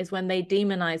disorders is when they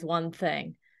demonize one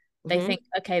thing. They think,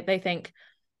 I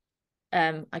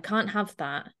can't have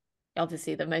that.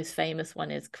 Obviously, the most famous one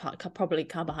is probably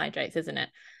carbohydrates, isn't it?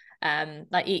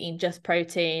 Like eating just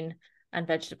protein and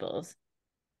vegetables.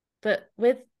 But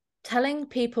with telling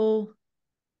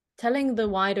the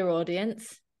wider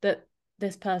audience that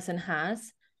this person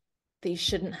has, that you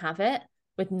shouldn't have it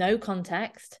with no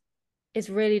context, is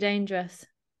really dangerous.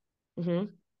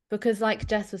 Because like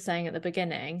Jess was saying at the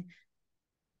beginning,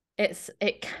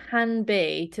 it can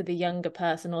be to the younger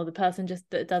person or the person just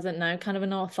that doesn't know, kind of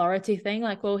an authority thing,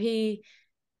 like, well, he's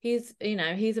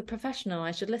he's a professional,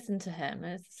 I should listen to him.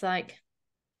 It's like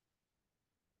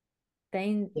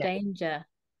danger.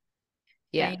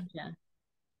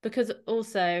 Because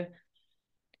also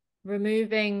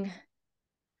removing,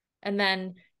 and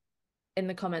then in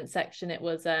the comment section it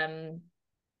was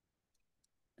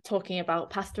talking about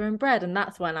pasta and bread, and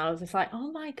that's when I was just like,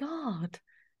 oh my god,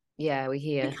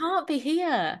 we can't be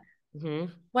here.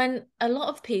 When a lot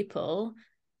of people,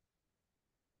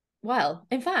 well,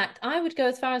 in fact, I would go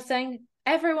as far as saying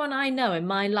everyone I know in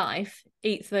my life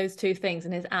eats those two things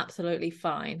and is absolutely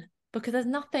fine, because there's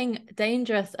nothing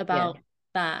dangerous about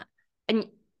that.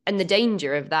 And the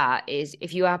danger of that is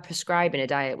if you are prescribing a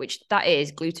diet, which that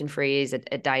is gluten-free is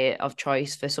a diet of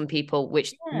choice for some people,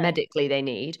 which medically they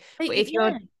need. But if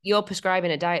you're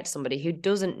prescribing a diet to somebody who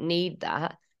doesn't need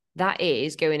that, that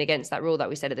is going against that rule that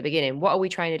we said at the beginning. What are we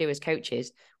trying to do as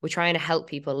coaches? We're trying to help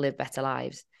people live better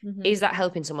lives. Is that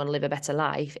helping someone live a better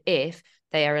life if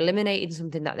they are eliminating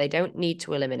something that they don't need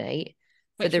to eliminate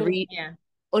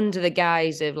under the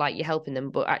guise of like you're helping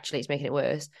them, but actually it's making it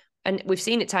worse? And we've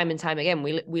seen it time and time again.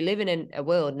 We live in a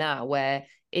world now where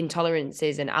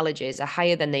intolerances and allergies are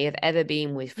higher than they have ever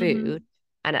been with food.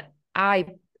 And I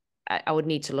would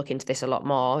need to look into this a lot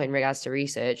more in regards to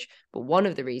research. But one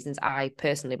of the reasons I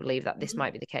personally believe that this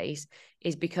might be the case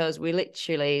is because we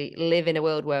literally live in a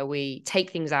world where we take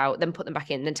things out, then put them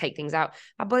back in, then take things out.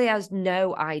 Our body has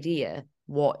no idea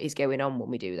what is going on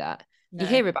when we do that. No. You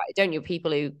hear about it, don't you?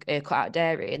 People who cut out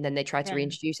dairy and then they try to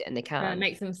reintroduce it and they can't. It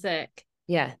makes them sick.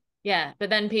 Yeah. Yeah, but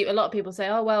then a lot of people say,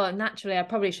 oh, well, naturally, I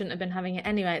probably shouldn't have been having it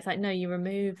anyway. It's like, no, you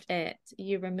removed it.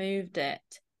 You removed it.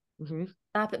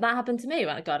 That happened to me.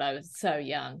 Oh, God, I was so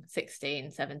young, 16,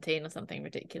 17 or something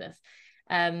ridiculous.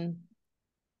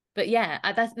 But yeah,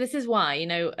 this is why, you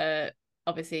know,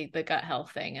 obviously the gut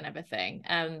health thing and everything.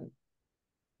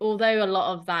 Although a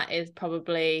lot of that is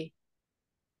probably,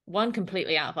 one,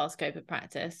 completely out of our scope of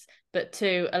practice, but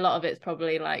two, a lot of it's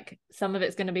probably like some of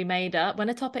it's going to be made up. When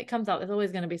a topic comes out, there's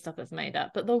always going to be stuff that's made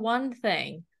up. But the one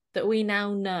thing that we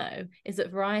now know is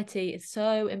that variety is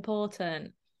so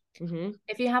important.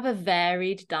 If you have a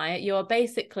varied diet, you're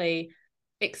basically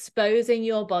exposing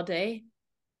your body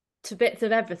to bits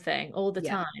of everything all the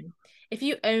time. If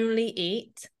you only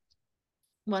eat,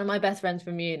 one of my best friends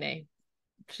from uni,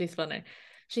 she's funny,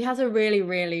 she has a really,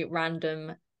 really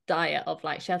random diet of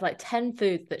like, she has like 10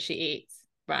 foods that she eats,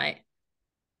 right?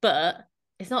 But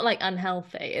it's not like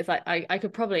unhealthy. It's like I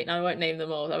could probably, I won't name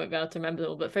them all, I won't be able to remember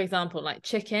them all, but for example, like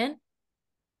chicken,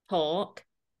 pork,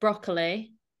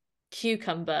 broccoli,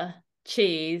 cucumber,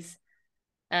 cheese,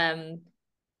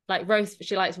 like roast,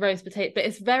 she likes roast potato, but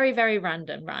it's very, very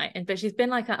random, right? But she's been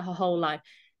like that her whole life.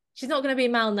 She's not going to be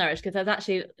malnourished because there's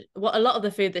actually what a lot of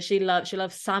the food that she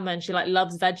loves salmon, she like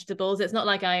loves vegetables. It's not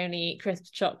like I only eat crisp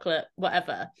chocolate,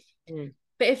 whatever.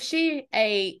 But if she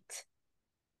ate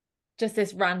just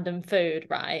this random food,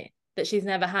 right, that she's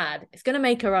never had, it's going to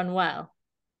make her unwell.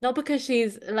 Not because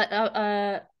she's like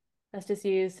let's just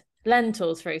use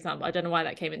lentils, for example. I don't know why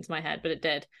that came into my head, but it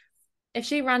did. If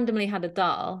she randomly had a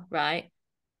dal, right,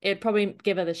 it'd probably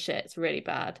give her the shits really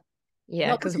bad.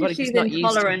 Yeah, because she's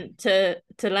intolerant to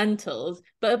lentils,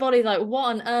 but her body's like, what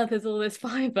on earth is all this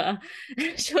fiber?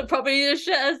 She'll probably just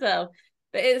shit herself.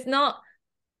 But it's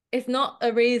not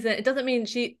a reason. It doesn't mean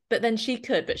but then she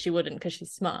could, but she wouldn't because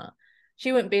she's smart.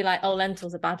 She wouldn't be like, oh,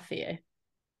 lentils are bad for you.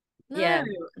 No,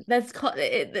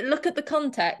 look at the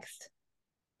context.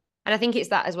 And I think it's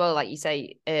that as well, like you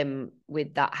say,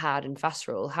 with that hard and fast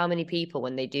rule, how many people,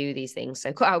 when they do these things,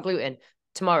 so cut out gluten,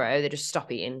 tomorrow they just stop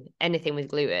eating anything with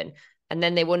gluten. And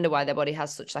then they wonder why their body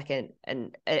has such like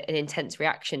an intense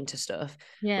reaction to stuff,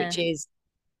 which is,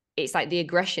 it's like the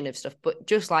aggression of stuff. But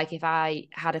just like if I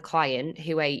had a client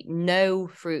who ate no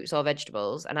fruits or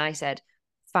vegetables and I said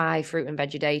 5 fruit and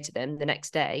veg a day to them the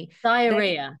next day,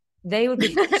 diarrhea. They would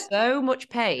be so much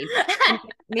pain.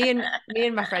 me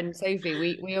and my friend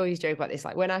Sophie, we always joke about this.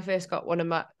 Like when I first got one of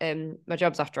my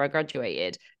jobs after I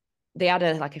graduated, they had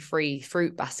a free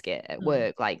fruit basket at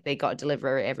work. Like they got to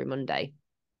deliver it every Monday.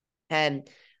 And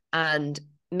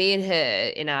me and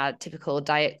her, in our typical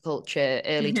diet culture,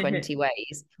 early 20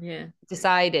 ways,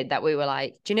 decided that we were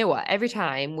like, do you know what? Every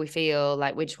time we feel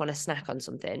like we just want to snack on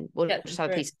something, we'll just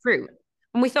have a piece of fruit.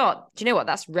 And we thought, do you know what?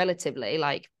 That's relatively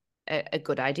like a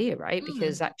good idea, right?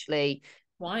 Because actually,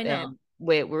 why not?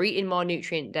 We're eating more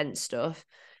nutrient dense stuff,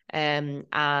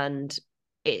 and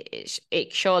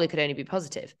it surely could only be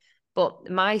positive. But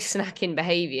my snacking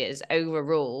behaviors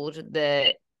overruled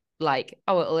the like,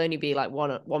 oh, it'll only be like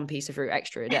one piece of fruit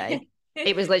extra a day.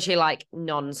 It was literally like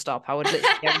non-stop. I would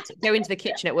literally go into the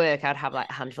kitchen at work. I'd have like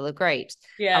a handful of grapes.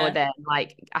 I would then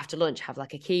like after lunch have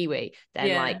like a kiwi.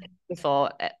 Then like before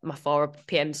my 4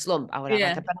 p.m. slump, I would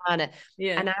have like a banana.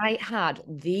 And I had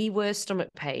the worst stomach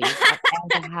pain I've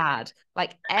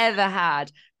ever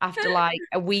had after like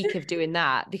a week of doing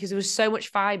that, because there was so much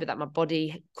fiber that my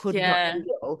body could not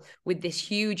handle with this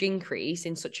huge increase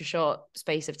in such a short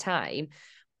space of time,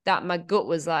 that my gut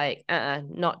was like,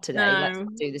 not today. No. Let's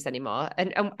not do this anymore.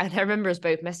 And I remember us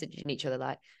both messaging each other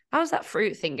like, how's that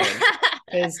fruit thing going?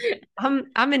 Because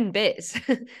I'm in bits.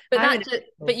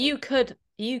 But you could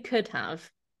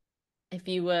have, if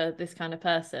you were this kind of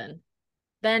person,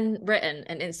 then written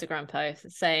an Instagram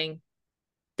post saying,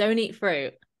 don't eat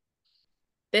fruit.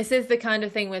 This is the kind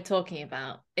of thing we're talking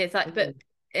about. It's like, but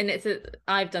and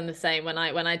I've done the same when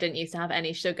I didn't used to have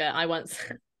any sugar. I once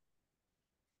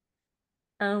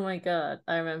oh my God,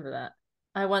 I remember that.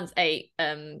 I once ate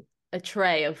a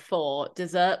tray of 4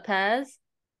 dessert pears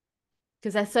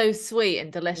because they're so sweet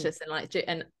and delicious and like,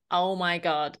 and oh my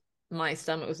God, my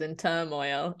stomach was in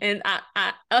turmoil,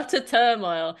 at utter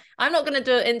turmoil. I'm not going to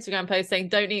do an Instagram post saying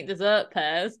don't eat dessert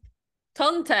pears.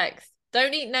 Context: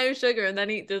 don't eat no sugar and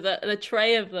then eat dessert, a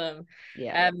tray of them.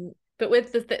 Yeah. But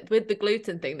with the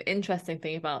gluten thing, the interesting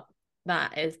thing about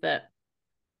that is that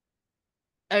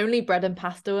only bread and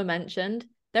pasta were mentioned.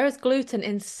 There is gluten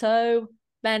in so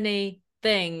many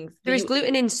things. There is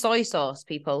gluten in soy sauce,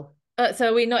 people.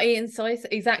 So we're not eating soy.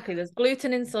 Exactly. There's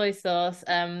gluten in soy sauce.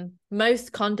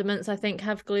 Most condiments, I think,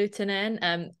 have gluten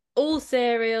in. All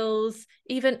cereals,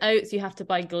 even oats, you have to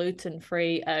buy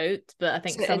gluten-free oats, but I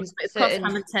think it's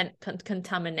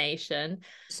cross-contamination.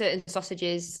 Certain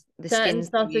sausages, the Certain skins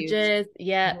sausages,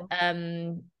 yeah.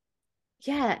 Mm-hmm.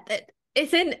 Yeah,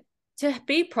 it's in to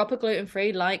be proper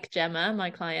gluten-free, like Gemma,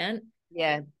 my client.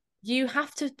 Yeah. You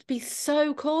have to be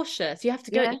so cautious. You have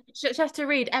to go, Yeah. you just have to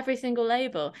read every single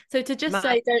label. So to just My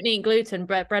say don't eat gluten,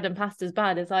 bread and pasta is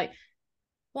bad, is like,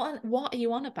 what are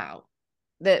you on about?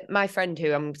 my friend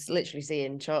who I'm literally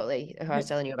seeing shortly, who I was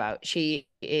telling you about, she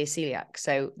is celiac.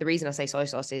 So the reason I say soy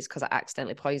sauce is because I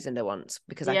accidentally poisoned her once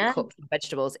because I Yeah. cooked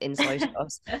vegetables in soy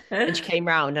sauce. And she came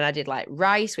round and I did like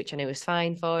rice, which I knew was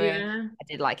fine for her. Yeah. I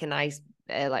did like a nice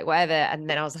like whatever. And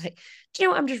then I was like, do you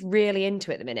know what I'm just really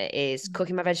into at the minute is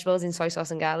cooking my vegetables in soy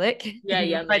sauce and garlic. Yeah, And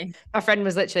yummy. my friend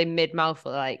was literally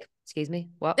mid-mouthful, like, excuse me,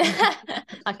 what? I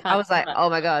I can't was do like, that.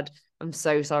 oh my God, I'm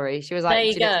so sorry. She was There like,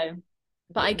 you do you know go.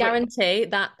 But I what? guarantee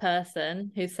that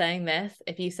person who's saying this,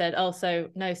 if you said, oh, so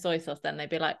no soy sauce, then they'd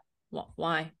be like, what?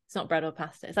 Why? It's not bread or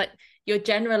pasta. It's like you're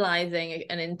generalizing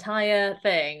an entire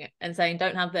thing and saying,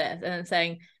 don't have this, and then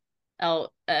saying, oh,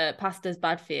 pasta's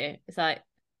bad for you. It's like,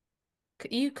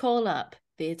 you call up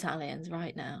the Italians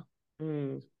right now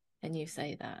Mm, and you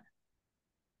say that.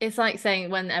 It's like saying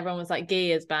when everyone was like,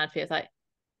 ghee is bad for you. It's like,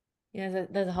 you know,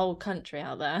 there's a whole country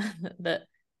out there that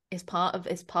is part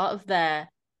of their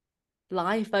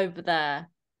life over there.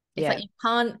 It's like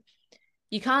yeah.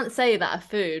 you can't say that a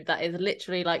food that is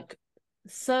literally like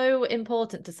so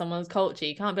important to someone's culture,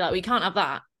 you can't be like, we can't have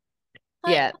that.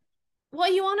 Like, Yeah.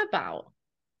 what are you on about?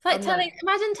 It's like I'm not.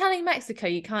 imagine telling Mexico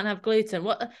you can't have gluten.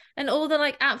 What and all the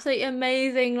like absolutely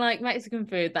amazing like Mexican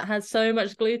food that has so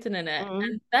much gluten in it, Mm,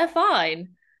 and they're fine.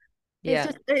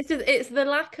 yeah. It's the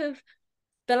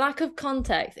lack of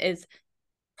context is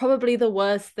probably the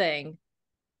worst thing.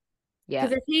 Yeah.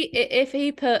 Because if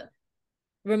he put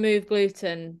remove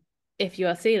gluten if you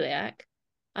are celiac,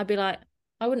 I'd be like,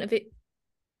 I wouldn't have it.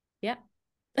 Yeah.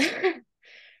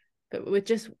 But with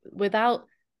just without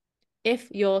if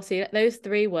you're celiac, those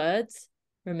 3 words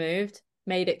removed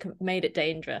made it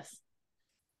dangerous.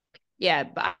 Yeah.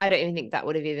 But I don't even think that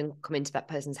would have even come into that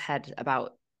person's head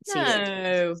about celiac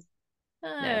No, disease.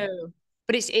 No. no.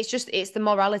 But it's the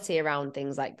morality around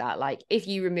things like that. Like if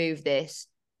you remove this,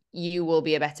 you will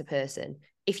be a better person.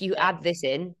 If you Yeah, add this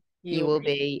in, you you will will be.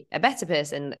 be a better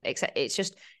person. Except it's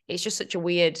just such a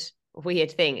weird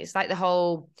thing. It's like the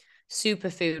whole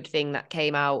superfood thing that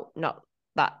came out not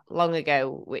that long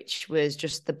ago, which was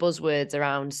just the buzzwords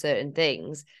around certain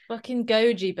things. Fucking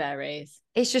goji berries.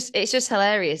 It's just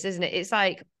hilarious, isn't it? It's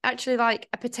like actually like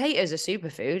a potato is a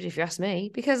superfood, if you ask me,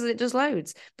 because it does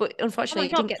loads. But Oh my unfortunately,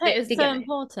 it God, didn't get the potatoes are didn't so get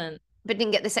important. but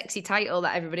didn't get the sexy title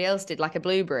that everybody else did, like a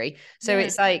blueberry. So Yeah.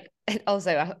 it's like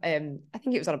also I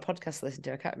think it was on a podcast I listened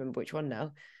to, I can't remember which one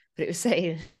now, but it was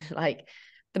saying like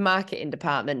the marketing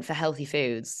department for healthy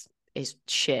foods is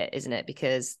shit, isn't it?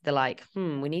 Because they're like,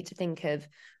 we need to think of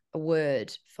a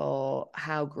word for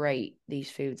how great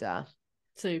these foods are.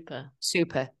 Super.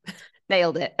 Super.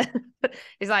 Nailed it.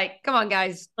 It's like, come on,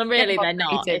 guys, And get really more they're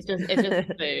not. creative. It's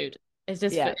just food.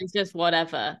 Yeah. It's just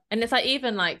whatever. And it's like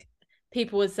even like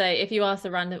people would say if you ask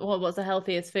a random what's the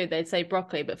healthiest food, they'd say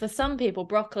broccoli. But for some people,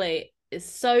 broccoli is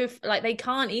so like they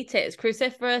can't eat it. It's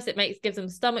cruciferous. Gives them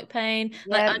stomach pain.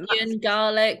 Like Yeah. onion,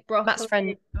 garlic, Matt's broccoli.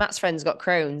 friend Matt's friend's got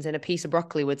Crohn's and a piece of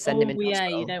broccoli would send him Oh into yeah,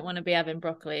 you hospital. don't want to be having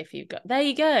broccoli if you've got. There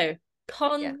you go. Yeah.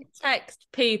 Context,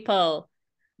 people.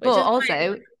 But Which is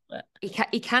also why.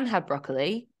 he can have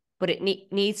broccoli, but it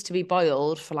needs to be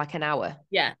boiled for like an hour.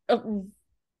 Yeah. Oh,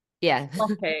 Yeah.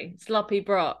 sloppy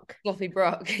brock. Fluffy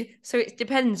brock. So it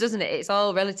depends, doesn't it? It's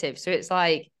all relative. So it's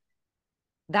like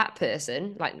that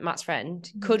person, like Matt's friend,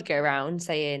 could go around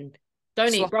saying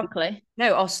Don't eat sloppy broccoli.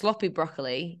 no, or sloppy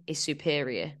broccoli is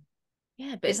superior.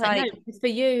 Yeah, but It's no, like, it's for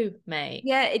you, mate.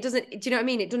 yeah, it doesn't, do you know what I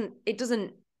mean? It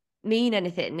doesn't mean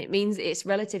anything. It means it's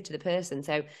relative to the person.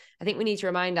 So I think we need to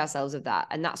remind ourselves of that.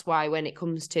 And that's why when it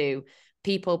comes to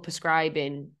people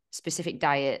prescribing specific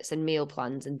diets and meal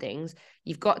plans and things,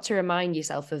 you've got to remind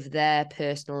yourself of their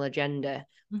personal agenda.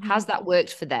 Mm-hmm. Has that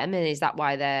worked for them? And is that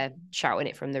why they're shouting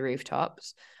it from the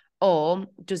rooftops? Or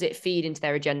does it feed into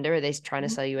their agenda? Are they trying to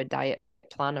Mm-hmm. sell you a diet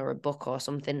plan or a book or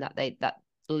something that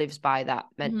lives by that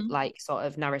Mm-hmm. like sort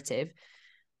of narrative?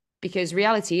 Because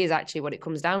reality is actually what it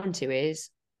comes down to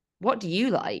is, what do you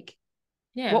like?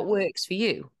 Yeah. What works for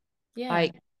you? Yeah.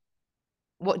 Like,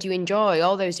 what do you enjoy?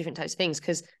 All those different types of things.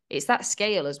 Because it's that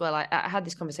scale as well. I had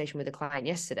this conversation with a client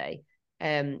yesterday.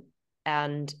 And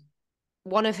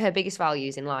one of her biggest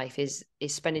values in life is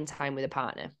spending time with a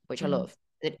partner, which I Mm-hmm. love.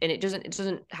 And it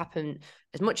doesn't happen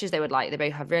as much as they would like. They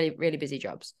both have really, really busy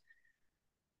jobs.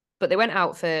 But they went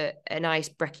out for a nice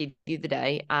brekkie the other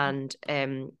day, and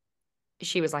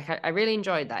she was like, I really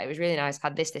enjoyed that. It was really nice.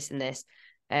 Had this, this, and this.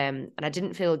 And I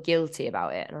didn't feel guilty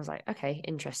about it. And I was like, okay,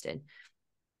 interesting.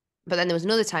 But then there was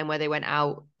another time where they went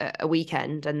out a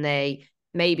weekend and they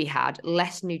maybe had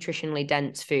less nutritionally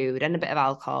dense food and a bit of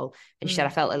alcohol. And she said, I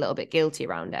felt a little bit guilty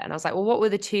around it. And I was like, well, what were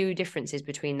the two differences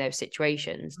between those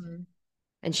situations? Mm-hmm.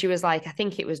 And she was like, I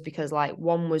think it was because like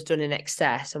one was done in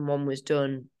excess and one was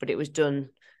done, but it was done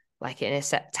like in a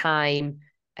set time.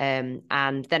 And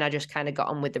then I just kind of got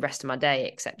on with the rest of my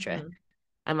day, etc. Mm-hmm.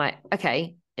 I'm like,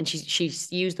 okay. And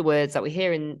she's used the words that we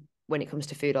hear in when it comes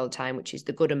to food all the time, which is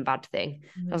the good and bad thing.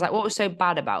 I was Mm-hmm. like, what was so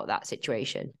bad about that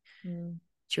situation?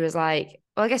 She was like,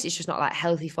 well, I guess it's just not like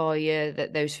healthy for you,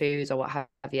 that those foods or what have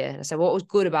you. And I said, what was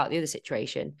good about the other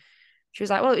situation? She was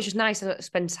like, well, it was just nice to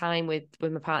spend time with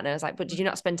my partner. I was like, but did you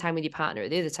not spend time with your partner at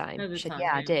the other time? Another She said, time,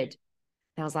 yeah, I yeah. did.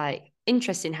 And I was like,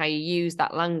 interesting how you use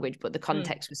that language, but the Mm.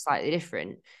 context was slightly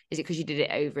different. Is it because you did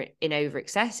it over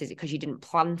excess? Is it because you didn't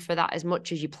plan for that as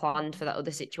much as you planned for that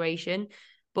other situation?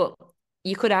 But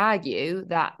you could argue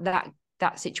that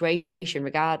situation,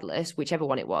 regardless, whichever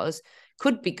one it was,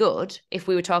 could be good if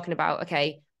we were talking about,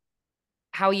 okay,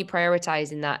 how are you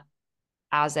prioritizing that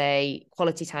as a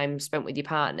quality time spent with your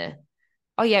partner?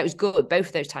 Oh yeah, it was good. Both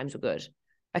of those times were good.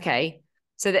 Okay.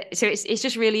 So it's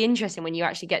just really interesting when you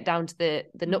actually get down to the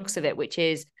Mm-hmm. nux of it, which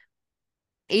is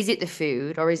it the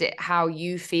food or is it how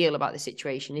you feel about the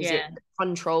situation? Is Yeah. it the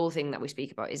control thing that we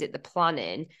speak about? Is it the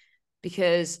planning?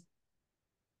 Because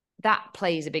that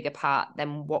plays a bigger part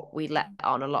than what we let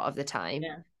on a lot of the time.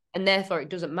 Yeah. And therefore it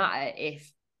doesn't matter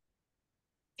if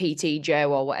PT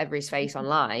Joe or whatever his face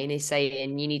online is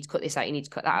saying you need to cut this out, you need to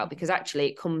cut that out, because actually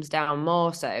it comes down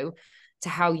more so to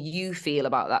how you feel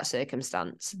about that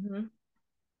circumstance. Mm-hmm.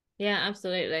 Yeah,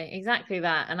 absolutely. Exactly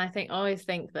that. And I always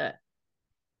think that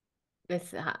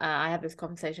this, I have this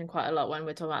conversation quite a lot when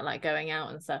we're talking about like going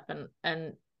out and stuff,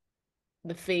 and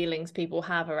the feelings people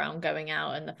have around going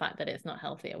out and the fact that it's not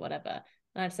healthy or whatever.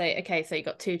 And I'd say, okay, so you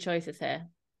got two choices here.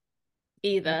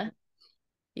 Either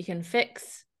you can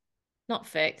not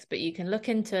fix, but you can look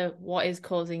into what is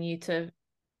causing you to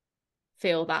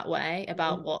feel that way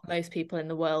about what most people in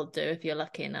the world do if you're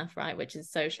lucky enough, right? Which is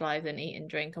socialize and eat and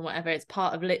drink and whatever. It's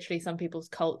part of literally some people's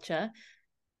culture.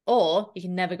 Or you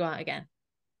can never go out again.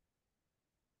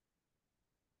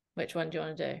 Which one do you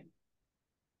want to do?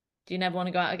 Do you never want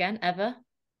to go out again, ever?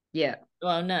 Yeah.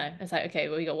 Well, no. It's like, okay,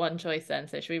 well, we got one choice then.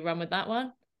 So should we run with that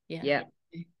one? Yeah. Yeah.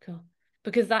 Okay, cool.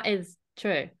 Because that is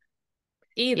true.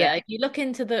 Yeah. Either you look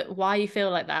into the why you feel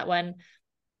like that, when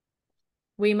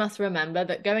we must remember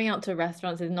that going out to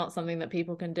restaurants is not something that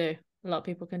people can do. A lot of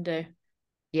people can do.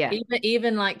 Yeah.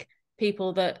 Even like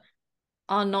people that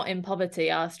are not in poverty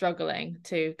are struggling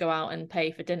to go out and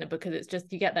pay for dinner, because it's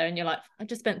just, you get there and you're like, I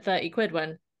just spent 30 quid,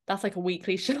 when that's like a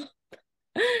weekly shop.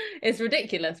 It's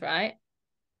ridiculous, right?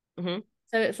 Mm-hmm.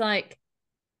 So it's like,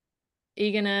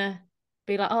 you're gonna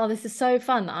be like, oh, this is so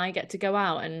fun that I get to go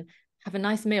out and have a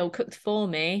nice meal cooked for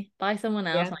me by someone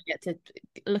else. Yeah. I get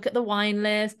to look at the wine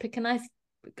list, pick a nice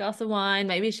glass of wine,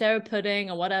 maybe share a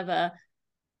pudding or whatever.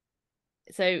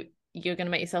 So you're gonna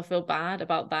make yourself feel bad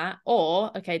about that,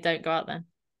 or okay, don't go out then.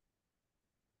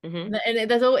 Mm-hmm.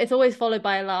 And it's always followed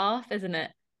by a laugh, isn't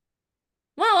it?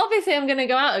 Well, obviously I'm gonna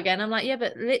go out again. I'm like, yeah,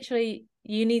 but literally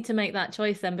you need to make that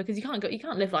choice then, because you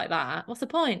can't live like that. What's the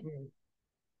point?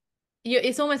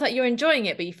 It's almost like you're enjoying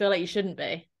it, but you feel like you shouldn't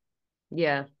be.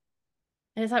 Yeah.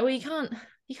 And it's like, well, you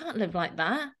can't live like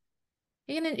that.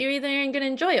 You're either gonna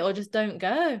enjoy it or just don't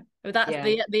go. But that's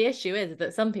Yeah. the issue, is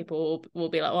that some people will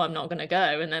be like, oh, I'm not gonna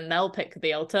go, and then they'll pick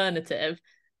the alternative.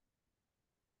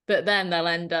 But then they'll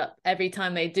end up, every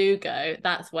time they do go,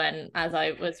 that's when, as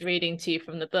I was reading to you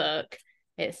from the book,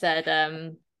 it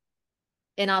said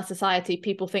in our society,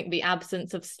 people think the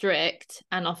absence of strict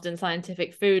and often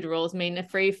scientific food rules mean a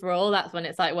free for all. That's when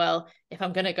it's like, well, if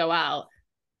I'm going to go out,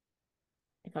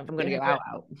 if I'm I'm going going to to go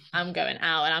go, out. I'm going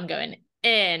out and I'm going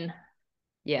in.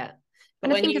 Yeah. But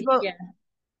And I when think as you, well, yeah,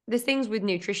 there's things with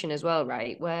nutrition as well,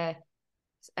 right? Where,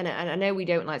 and I know we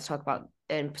don't like to talk about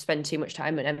and spend too much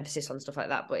time and emphasis on stuff like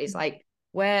that, but it's like,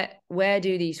 where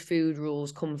do these food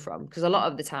rules come from? Because a lot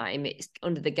of the time it's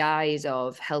under the guise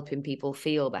of helping people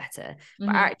feel better, but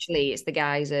mm-hmm. actually it's the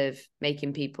guise of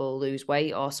making people lose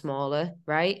weight or smaller,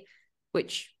 right?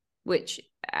 Which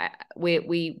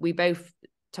we both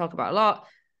talk about a lot.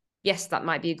 Yes, that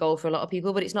might be a goal for a lot of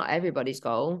people, but it's not everybody's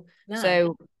goal. No.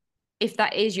 So if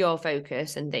that is your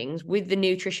focus and things with the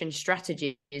nutrition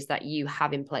strategies that you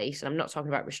have in place, and I'm not talking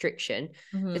about restriction,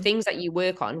 the Mm-hmm. things that you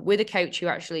work on with a coach who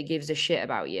actually gives a shit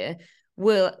about you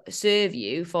will serve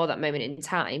you for that moment in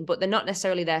time, but they're not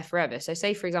necessarily there forever. So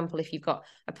say, for example, if you've got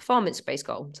a performance-based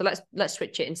goal, so let's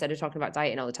switch it instead of talking about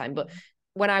dieting all the time. But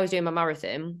when I was doing my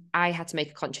marathon, I had to make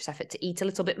a conscious effort to eat a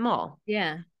little bit more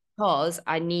Yeah. because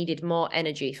I needed more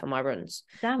energy for my runs.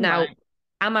 Damn Now, right.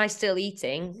 am I still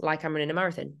eating like I'm running a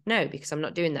marathon? No, because I'm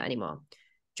not doing that anymore.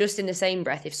 Just in the same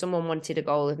breath, if someone wanted a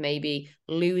goal of maybe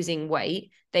losing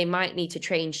weight, they might need to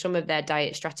change some of their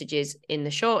diet strategies in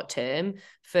the short term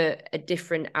for a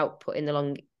different output in the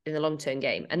long term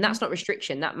game. And that's not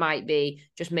restriction. That might be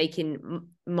just making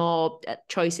more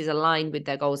choices aligned with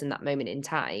their goals in that moment in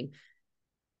time.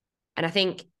 And I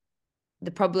think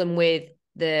the problem with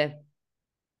the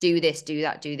do this, do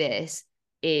that, do this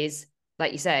is,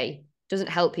 like you say, doesn't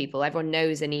help people. Everyone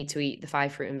knows they need to eat the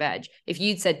 5 fruit and veg. If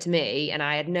you'd said to me, and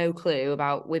I had no clue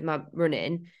about with my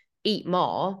running, eat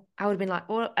more, I would have been like,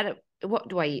 well, what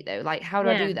do I eat though? Like, how do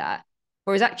I Yeah. do that?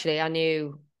 Whereas actually, I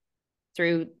knew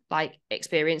through like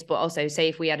experience, but also say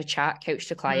if we had a chat, coach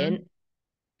to Mm-hmm. client,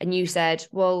 and you said,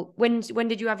 well, when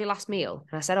did you have your last meal?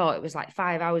 And I said, oh, it was like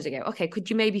 5 hours ago. Okay, could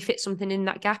you maybe fit something in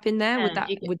that gap in there? Yeah. Would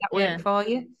that Yeah. work for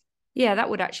you? Yeah, that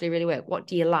would actually really work. What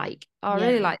do you like? Oh, I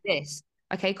really Yeah. like this.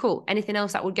 Okay, cool. Anything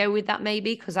else that would go with that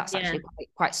maybe? Because that's Yeah. actually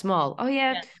quite small. Oh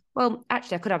yeah. Yeah. Well,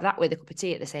 actually I could have that with a cup of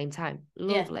tea at the same time.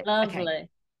 Yeah. Lovely. Okay. Lovely.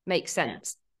 Makes Yeah.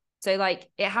 sense. So like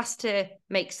it has to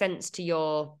make sense to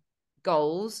your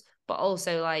goals, but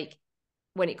also like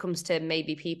when it comes to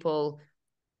maybe people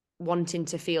wanting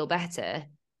to feel better,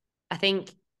 I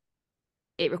think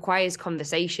it requires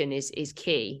conversation is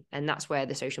key, and that's where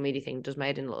the social media thing does my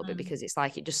head in a little bit, Mm. because it's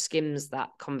like it just skims that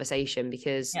conversation.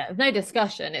 Because Yeah. There's no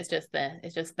discussion. It's just there.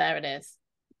 It's just there. It is.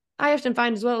 I often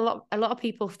find as well a lot of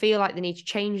people feel like they need to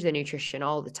change their nutrition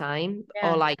all the time, or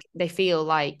Yeah. like they feel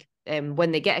like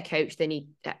when they get a coach they need,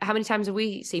 how many times have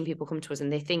we seen people come to us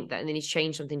and they think that they need to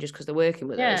change something just because they're working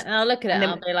with Yeah. us, And I'll look at it and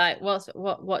and I'll then be like, what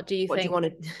do you what do you think? want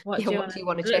to What yeah, do you what want do to, you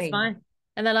want to looks change? fine.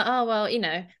 And they're like, oh,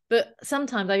 well, but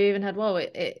sometimes I've even had, well,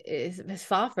 it's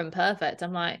far from perfect.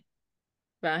 I'm like,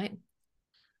 right.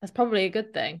 That's probably a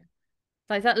good thing.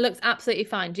 Like that looks absolutely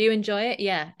fine. Do you enjoy it?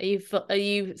 Yeah. Are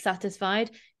you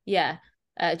satisfied? Yeah.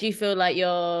 Do you feel like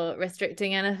you're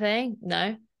restricting anything?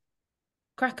 No.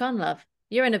 Crack on, love.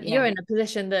 You're Yeah, in a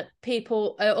position that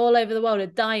people all over the world are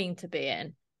dying to be in.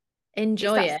 it's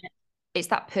Enjoy that it. it's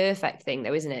that perfect thing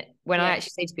though, isn't it? When I Yeah. actually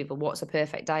say to people, what's a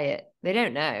perfect diet, they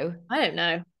don't know. I don't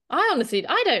know.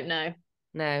 I don't know.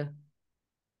 No.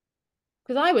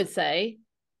 Because I would say,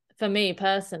 for me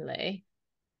personally,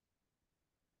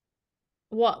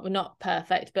 what not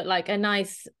perfect, but like a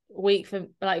nice week for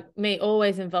like me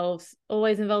always involves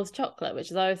chocolate,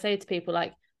 which is I always say to people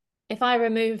like if I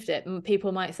removed it,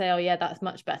 people might say, "Oh yeah, that's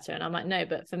much better," and I'm like, "No,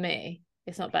 but for me,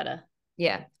 it's not better.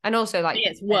 Yeah. And also For me, like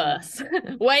it's worse,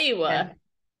 way yeah. worse."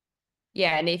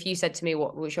 Yeah, and if you said to me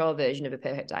what was your version of a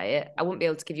perfect diet, I wouldn't be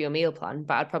able to give you a meal plan,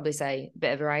 but I'd probably say a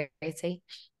bit of variety.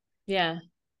 Yeah,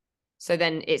 So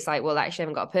then it's like, well, I actually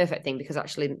haven't got a perfect thing, because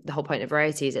actually the whole point of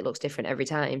variety is it looks different every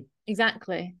time.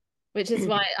 exactly. Which is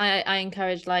why I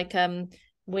encourage like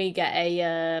we get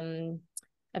a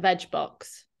veg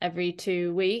box every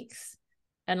 2 weeks,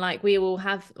 and like we will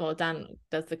have. Well, Dan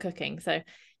does the cooking, so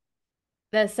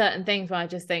there's certain things where I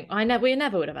just think we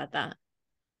never would have had that.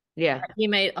 Yeah. He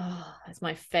made that's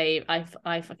my fave.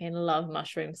 I fucking love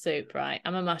mushroom soup, right?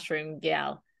 I'm a mushroom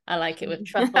gal. I like it with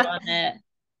truffle on it.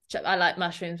 I like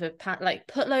mushrooms with like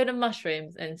put load of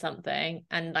mushrooms in something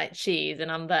and like cheese and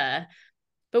I'm there.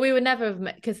 But we would never have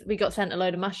because we got sent a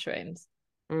load of mushrooms.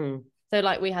 Mm. So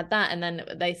like we had that and then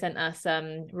they sent us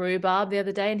rhubarb the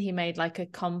other day and he made like a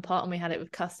compote and we had it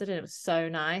with custard and it was so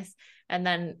nice. And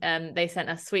then they sent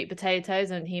us sweet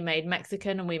potatoes and he made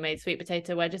Mexican and we made sweet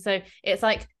potato wedges. So it's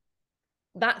like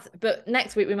but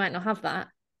next week we might not have that.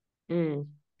 Mm.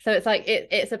 So it's like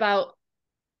it's about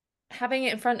having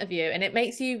it in front of you, and it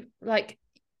makes you like,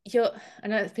 I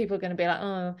know people are going to be like,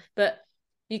 oh, but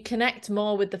you connect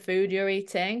more with the food you're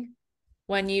eating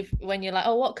when you're like,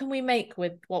 oh, what can we make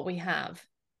with what we have?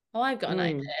 Oh, I've got an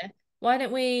idea. Why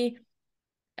don't we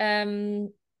well,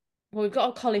 we've got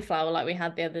a cauliflower like we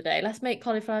had the other day. Let's make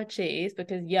cauliflower cheese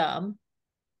because yum.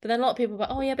 But then a lot of people are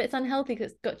like, oh yeah, but it's unhealthy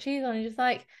because it's got cheese on. And you're just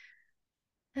like,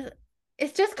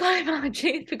 it's just cauliflower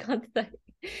cheese for God's sake.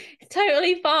 It's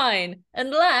totally fine.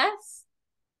 Unless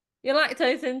you're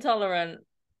lactose intolerant.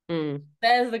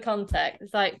 There's the context.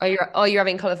 It's like, you're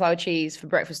having cauliflower cheese for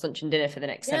breakfast, lunch, and dinner for the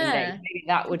next 7 days. Maybe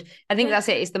that would. I think that's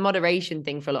it. It's the moderation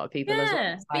thing for a lot of people as well.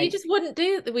 Yeah, but you just wouldn't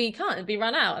do. Well, you can't. It'd be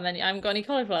run out, and then I haven't got any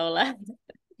cauliflower left.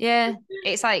 Yeah,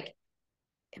 it's like,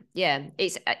 yeah,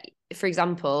 it's for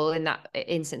example, in that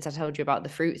instance I told you about the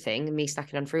fruit thing and me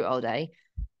snacking on fruit all day,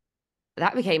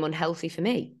 that became unhealthy for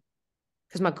me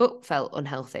because my gut felt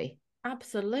unhealthy.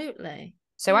 Absolutely.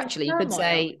 So actually, you could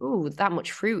say, "Oh, that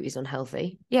much fruit is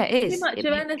unhealthy." Yeah, it is. Too much of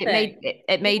anything.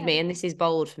 It made me, and this is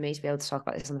bold for me to be able to talk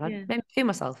about this on the pod. Made me poo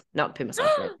myself. Not poo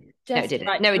myself. No, it didn't.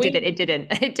 Right, no, it didn't. It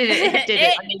didn't. It didn't.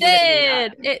 It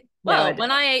did. It well,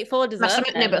 when I ate 4 desserts,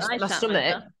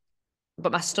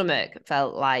 but my stomach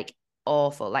felt like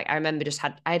awful. Like I remember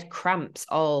I had cramps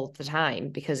all the time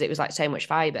because it was like so much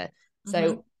fiber.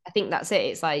 So I think that's it.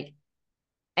 It's like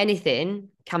anything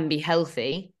can be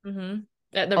healthy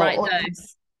at the right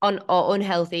dose, or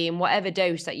unhealthy in whatever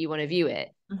dose that you want to view it.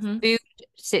 Food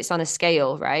sits on a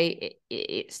scale, right?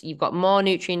 It's you've got more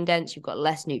nutrient dense, you've got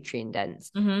less nutrient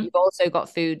dense. You've also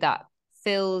got food that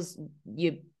fills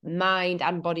your mind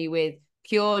and body with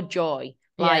pure joy,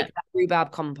 like that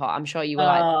rhubarb compote. I'm sure you were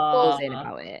like buzzing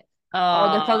about it.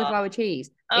 Or the cauliflower cheese.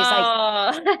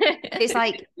 It's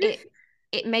like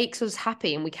it makes us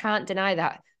happy, and we can't deny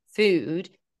that food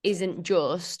isn't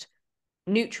just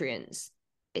nutrients.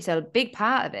 It's a big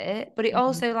part of it, but it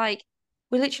also like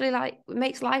we're literally like it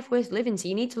makes life worth living. So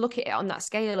you need to look at it on that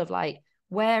scale of like,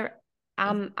 where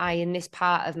am I in this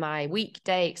part of my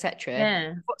weekday,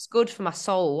 etc. What's good for my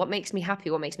soul? What makes me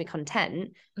happy? What makes me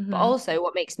content? But also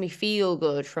what makes me feel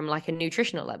good from like a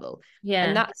nutritional level.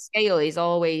 And that scale is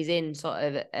always in sort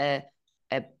of a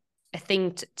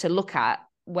thing to look at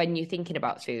when you're thinking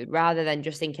about food, rather than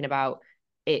just thinking about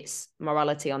its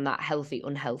morality on that healthy,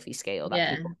 unhealthy scale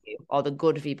that people do, or the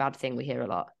good v bad thing we hear a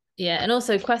lot. Yeah, and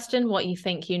also question what you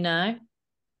think you know.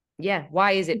 Yeah,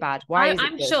 why is it bad? Why is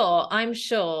it good? I'm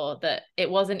sure that it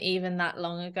wasn't even that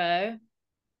long ago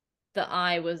that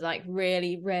I was like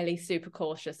really, really super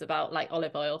cautious about like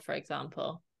olive oil, for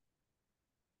example.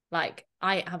 Like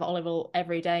I have olive oil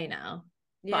every day now.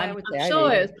 Yeah, but I'm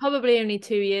sure it was probably only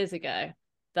 2 years ago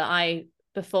that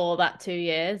before that 2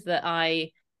 years that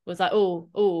I was like,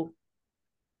 oh.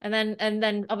 And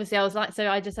then obviously I was like, so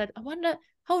I just said, I wonder,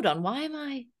 hold on, why am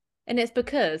I? And it's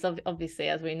because obviously,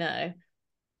 as we know,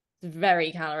 it's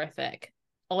very calorific.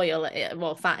 Oil,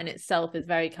 well, fat in itself is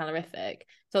very calorific.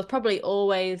 So it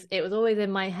was always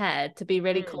in my head to be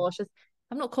really cautious.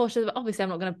 I'm not cautious, but obviously I'm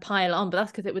not going to pile on, but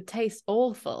that's because it would taste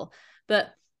awful. But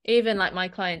even like my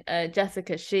client,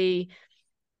 Jessica, she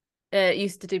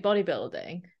used to do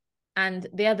bodybuilding. And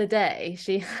the other day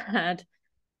she had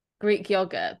Greek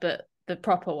yogurt, but the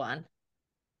proper one.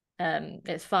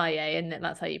 It's Faye, isn't it?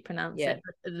 That's how you pronounce it.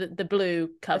 The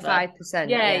blue cover. 5%.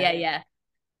 Yeah.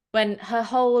 When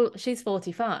she's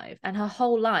 45 and her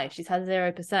whole life she's had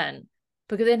 0%,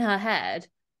 because in her head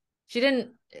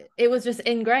it was just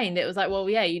ingrained. It was like, well,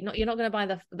 yeah, you're not going to buy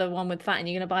the one with fat, and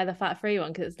you're going to buy the fat-free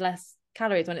one because it's less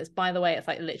calories, when it's, by the way, it's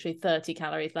like literally 30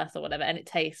 calories less or whatever, and it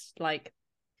tastes like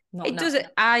not it doesn't.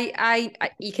 I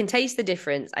you can taste the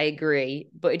difference, I agree,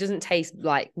 but it doesn't taste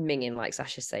like minging, like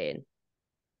Sasha's saying.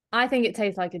 I think it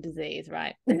tastes like a disease,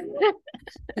 right?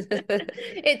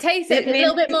 It tastes a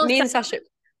little bit more. Me and Sasha,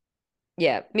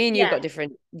 me and you've got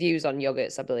different views on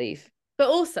yogurts, I believe. But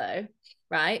also,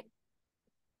 right,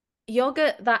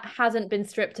 yogurt that hasn't been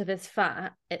stripped of its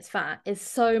fat is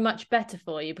so much better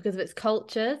for you because of its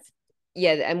cultures.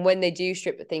 Yeah, and when they do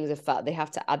strip things of fat, they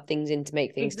have to add things in to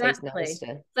make things taste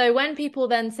nicer. So when people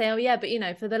then say, oh yeah, but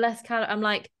for the less calories, I'm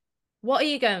like, what are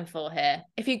you going for here?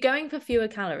 If you're going for fewer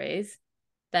calories,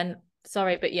 then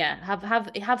sorry, but yeah,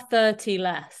 have 30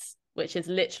 less, which is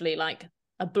literally like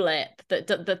a blip. That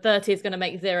the 30 is going to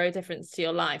make zero difference to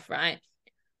your life, right?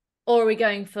 Or are we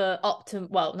going for not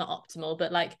optimal,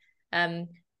 but like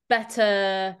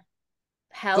better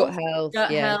health,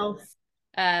 gut health.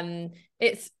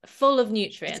 It's full of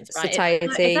nutrients, right?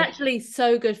 It's actually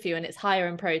so good for you, and it's higher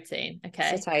in protein.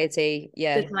 Okay, satiety,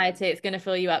 it's going to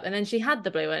fill you up. And then she had the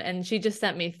blue one, and she just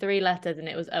sent me 3 letters, and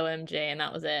it was OMG, and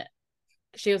that was it.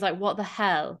 She was like, what the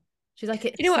hell? She's like,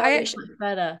 it's much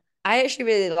better. I actually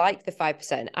really like the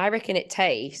 5%. I reckon it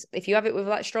tastes, if you have it with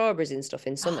like strawberries and stuff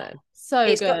in Oh, summer, so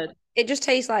it's got, good. it just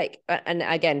tastes like, and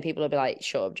again, people will be like,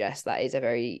 shut up, Jess, that is a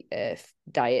very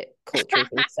diet culture thing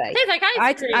to say. Tastes like ice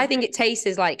I cream. think it tastes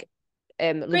as like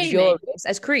Creamy. luxurious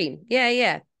as cream. Yeah,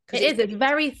 yeah. Because It is. It's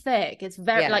very thick. It's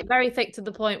very yeah, like very thick to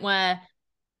the point where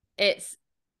it's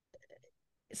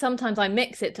sometimes I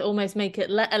mix it to almost make it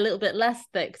a little bit less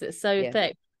thick because it's so yeah.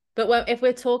 thick. But if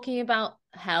we're talking about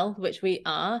health, which we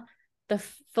are, the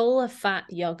full of fat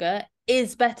yogurt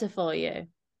is better for you.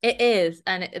 It is,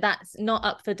 and that's not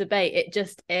up for debate. It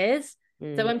just is. So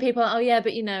Mm, when people are, oh yeah,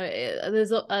 but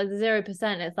there's a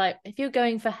 0%. It's like if you're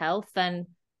going for health, then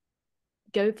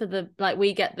go for the like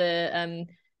we get the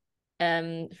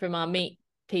from our meat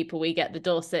people, we get the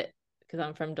Dorset because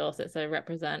I'm from Dorset, so I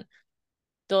represent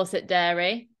Dorset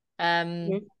dairy.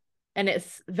 mm, And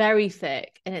it's very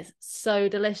thick and it's so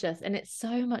delicious and it's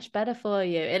so much better for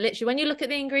you. It literally, when you look at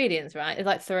the ingredients, right, it's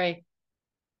like three,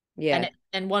 yeah,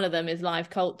 and one of them is live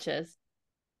cultures.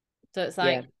 So it's yeah,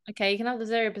 like, okay, you can have the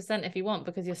 0% if you want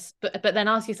because but then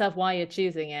ask yourself why you're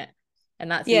choosing it.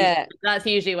 And yeah, that's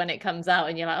usually when it comes out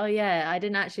and you're like, oh yeah, I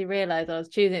didn't actually realize I was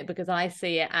choosing it because I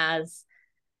see it as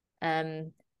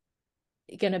um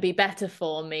going to be better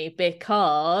for me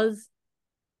because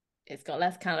it's got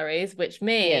less calories, which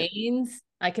yeah, means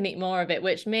I can eat more of it,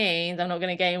 which means I'm not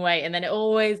going to gain weight. And then it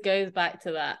always goes back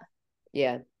to that.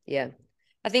 yeah, yeah.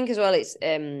 I think as well, it's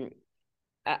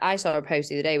I saw a post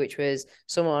the other day which was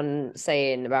someone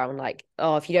saying around like,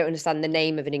 oh, if you don't understand the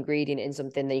name of an ingredient in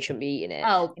something, then you shouldn't be eating it.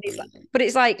 Oh, And it's like, but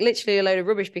it's like literally a load of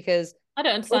rubbish because, I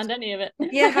don't understand any of it.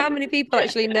 yeah, how many people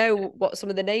actually know what some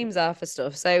of the names are for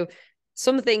stuff? So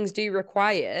some things do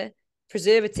require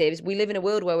preservatives. We live in a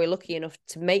world where we're lucky enough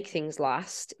to make things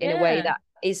last in a way Yeah. that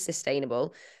is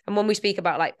sustainable. And when we speak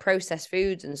about like processed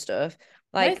foods and stuff,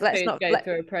 like Most foods go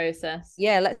through a process.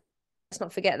 yeah, let's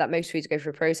not forget that most foods go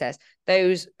through a process.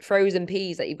 Those frozen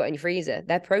peas that you've got in your freezer,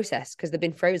 they're processed because they've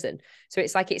been frozen. So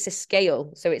it's like it's a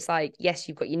scale. So it's like, yes,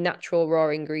 you've got your natural raw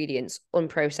ingredients,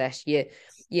 unprocessed,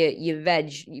 your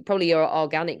veg, probably your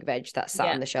organic veg that's sat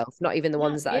Yeah. on the shelf, not even the Yeah.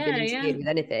 ones that have been Yeah. Yeah. interfered with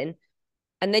anything.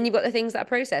 And then you've got the things that are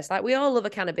processed. Like we all love a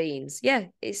can of beans. Yeah,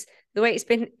 it's the way it's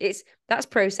been, it's that's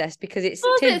processed because Of it's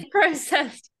course tin. it's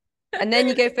processed. And then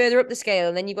you go further up the scale,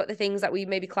 and then you've got the things that we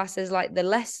maybe class as like the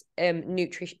less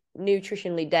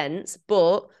nutritionally dense,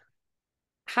 but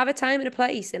have a time and a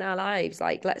place in our lives.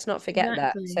 Like, let's not forget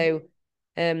that. Exactly.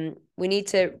 So, we need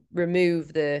to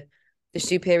remove the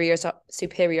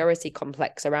superiority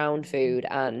complex around food,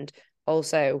 and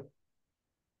also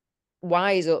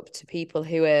wise up to people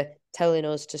who are telling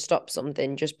us to stop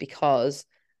something just they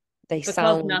Because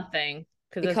sound nothing,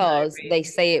 because there's no because they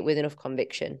reason. say it with enough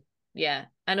conviction. Yeah.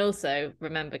 And also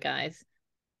remember, guys,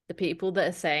 the people that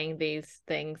are saying these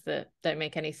things that don't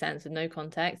make any sense with no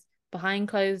context behind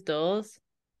closed doors,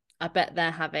 I bet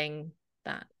they're having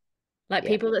that. Like Yeah.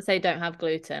 people that say don't have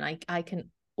gluten, I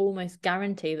can almost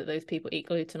guarantee that those people eat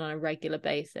gluten on a regular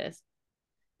basis,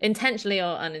 intentionally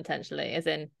or unintentionally, as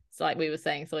in it's like we were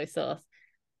saying soy sauce.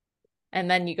 And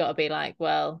then you got to be like,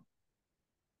 well,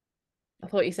 I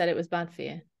thought you said it was bad for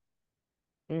you.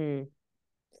 Mm.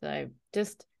 So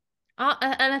just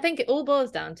and I think it all boils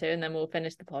down to, and then we'll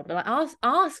finish the pod. But like,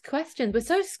 ask questions. We're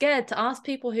so scared to ask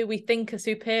people who we think are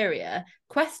superior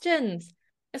questions.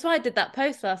 That's why I did that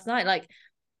post last night. Like,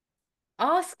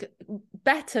 ask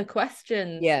better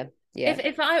questions. Yeah. Yeah.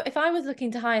 If I was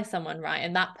looking to hire someone, right,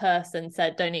 and that person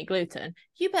said don't eat gluten,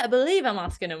 you better believe I'm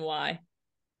asking them why.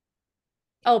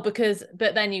 Oh,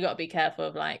 but then you got to be careful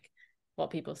of like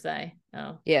what people say.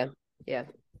 Oh, Yeah. Yeah.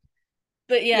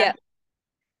 but yeah,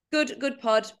 Yeah. Good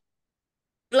pod.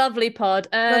 lovely pod.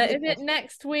 Lovely Is pod. it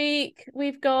next week?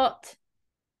 We've got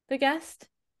the guest.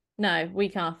 No,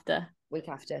 week after. Week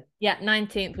after. Yeah,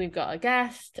 19th we've got a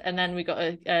guest, and then we got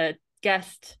a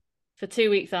guest for 2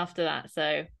 weeks after that.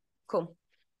 So Cool.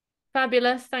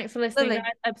 fabulous. Thanks for listening, guys.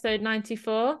 Lovely. Episode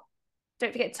 94.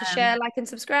 Don't forget to share, Um, like, and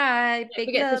subscribe. don't Big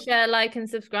forget to love. share, like, and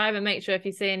subscribe, and make sure if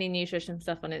you see any nutrition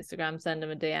stuff on Instagram, send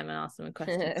them a DM and ask them a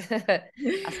question. Ask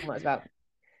them what it's about.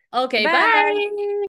 Okay, Goodbye. bye.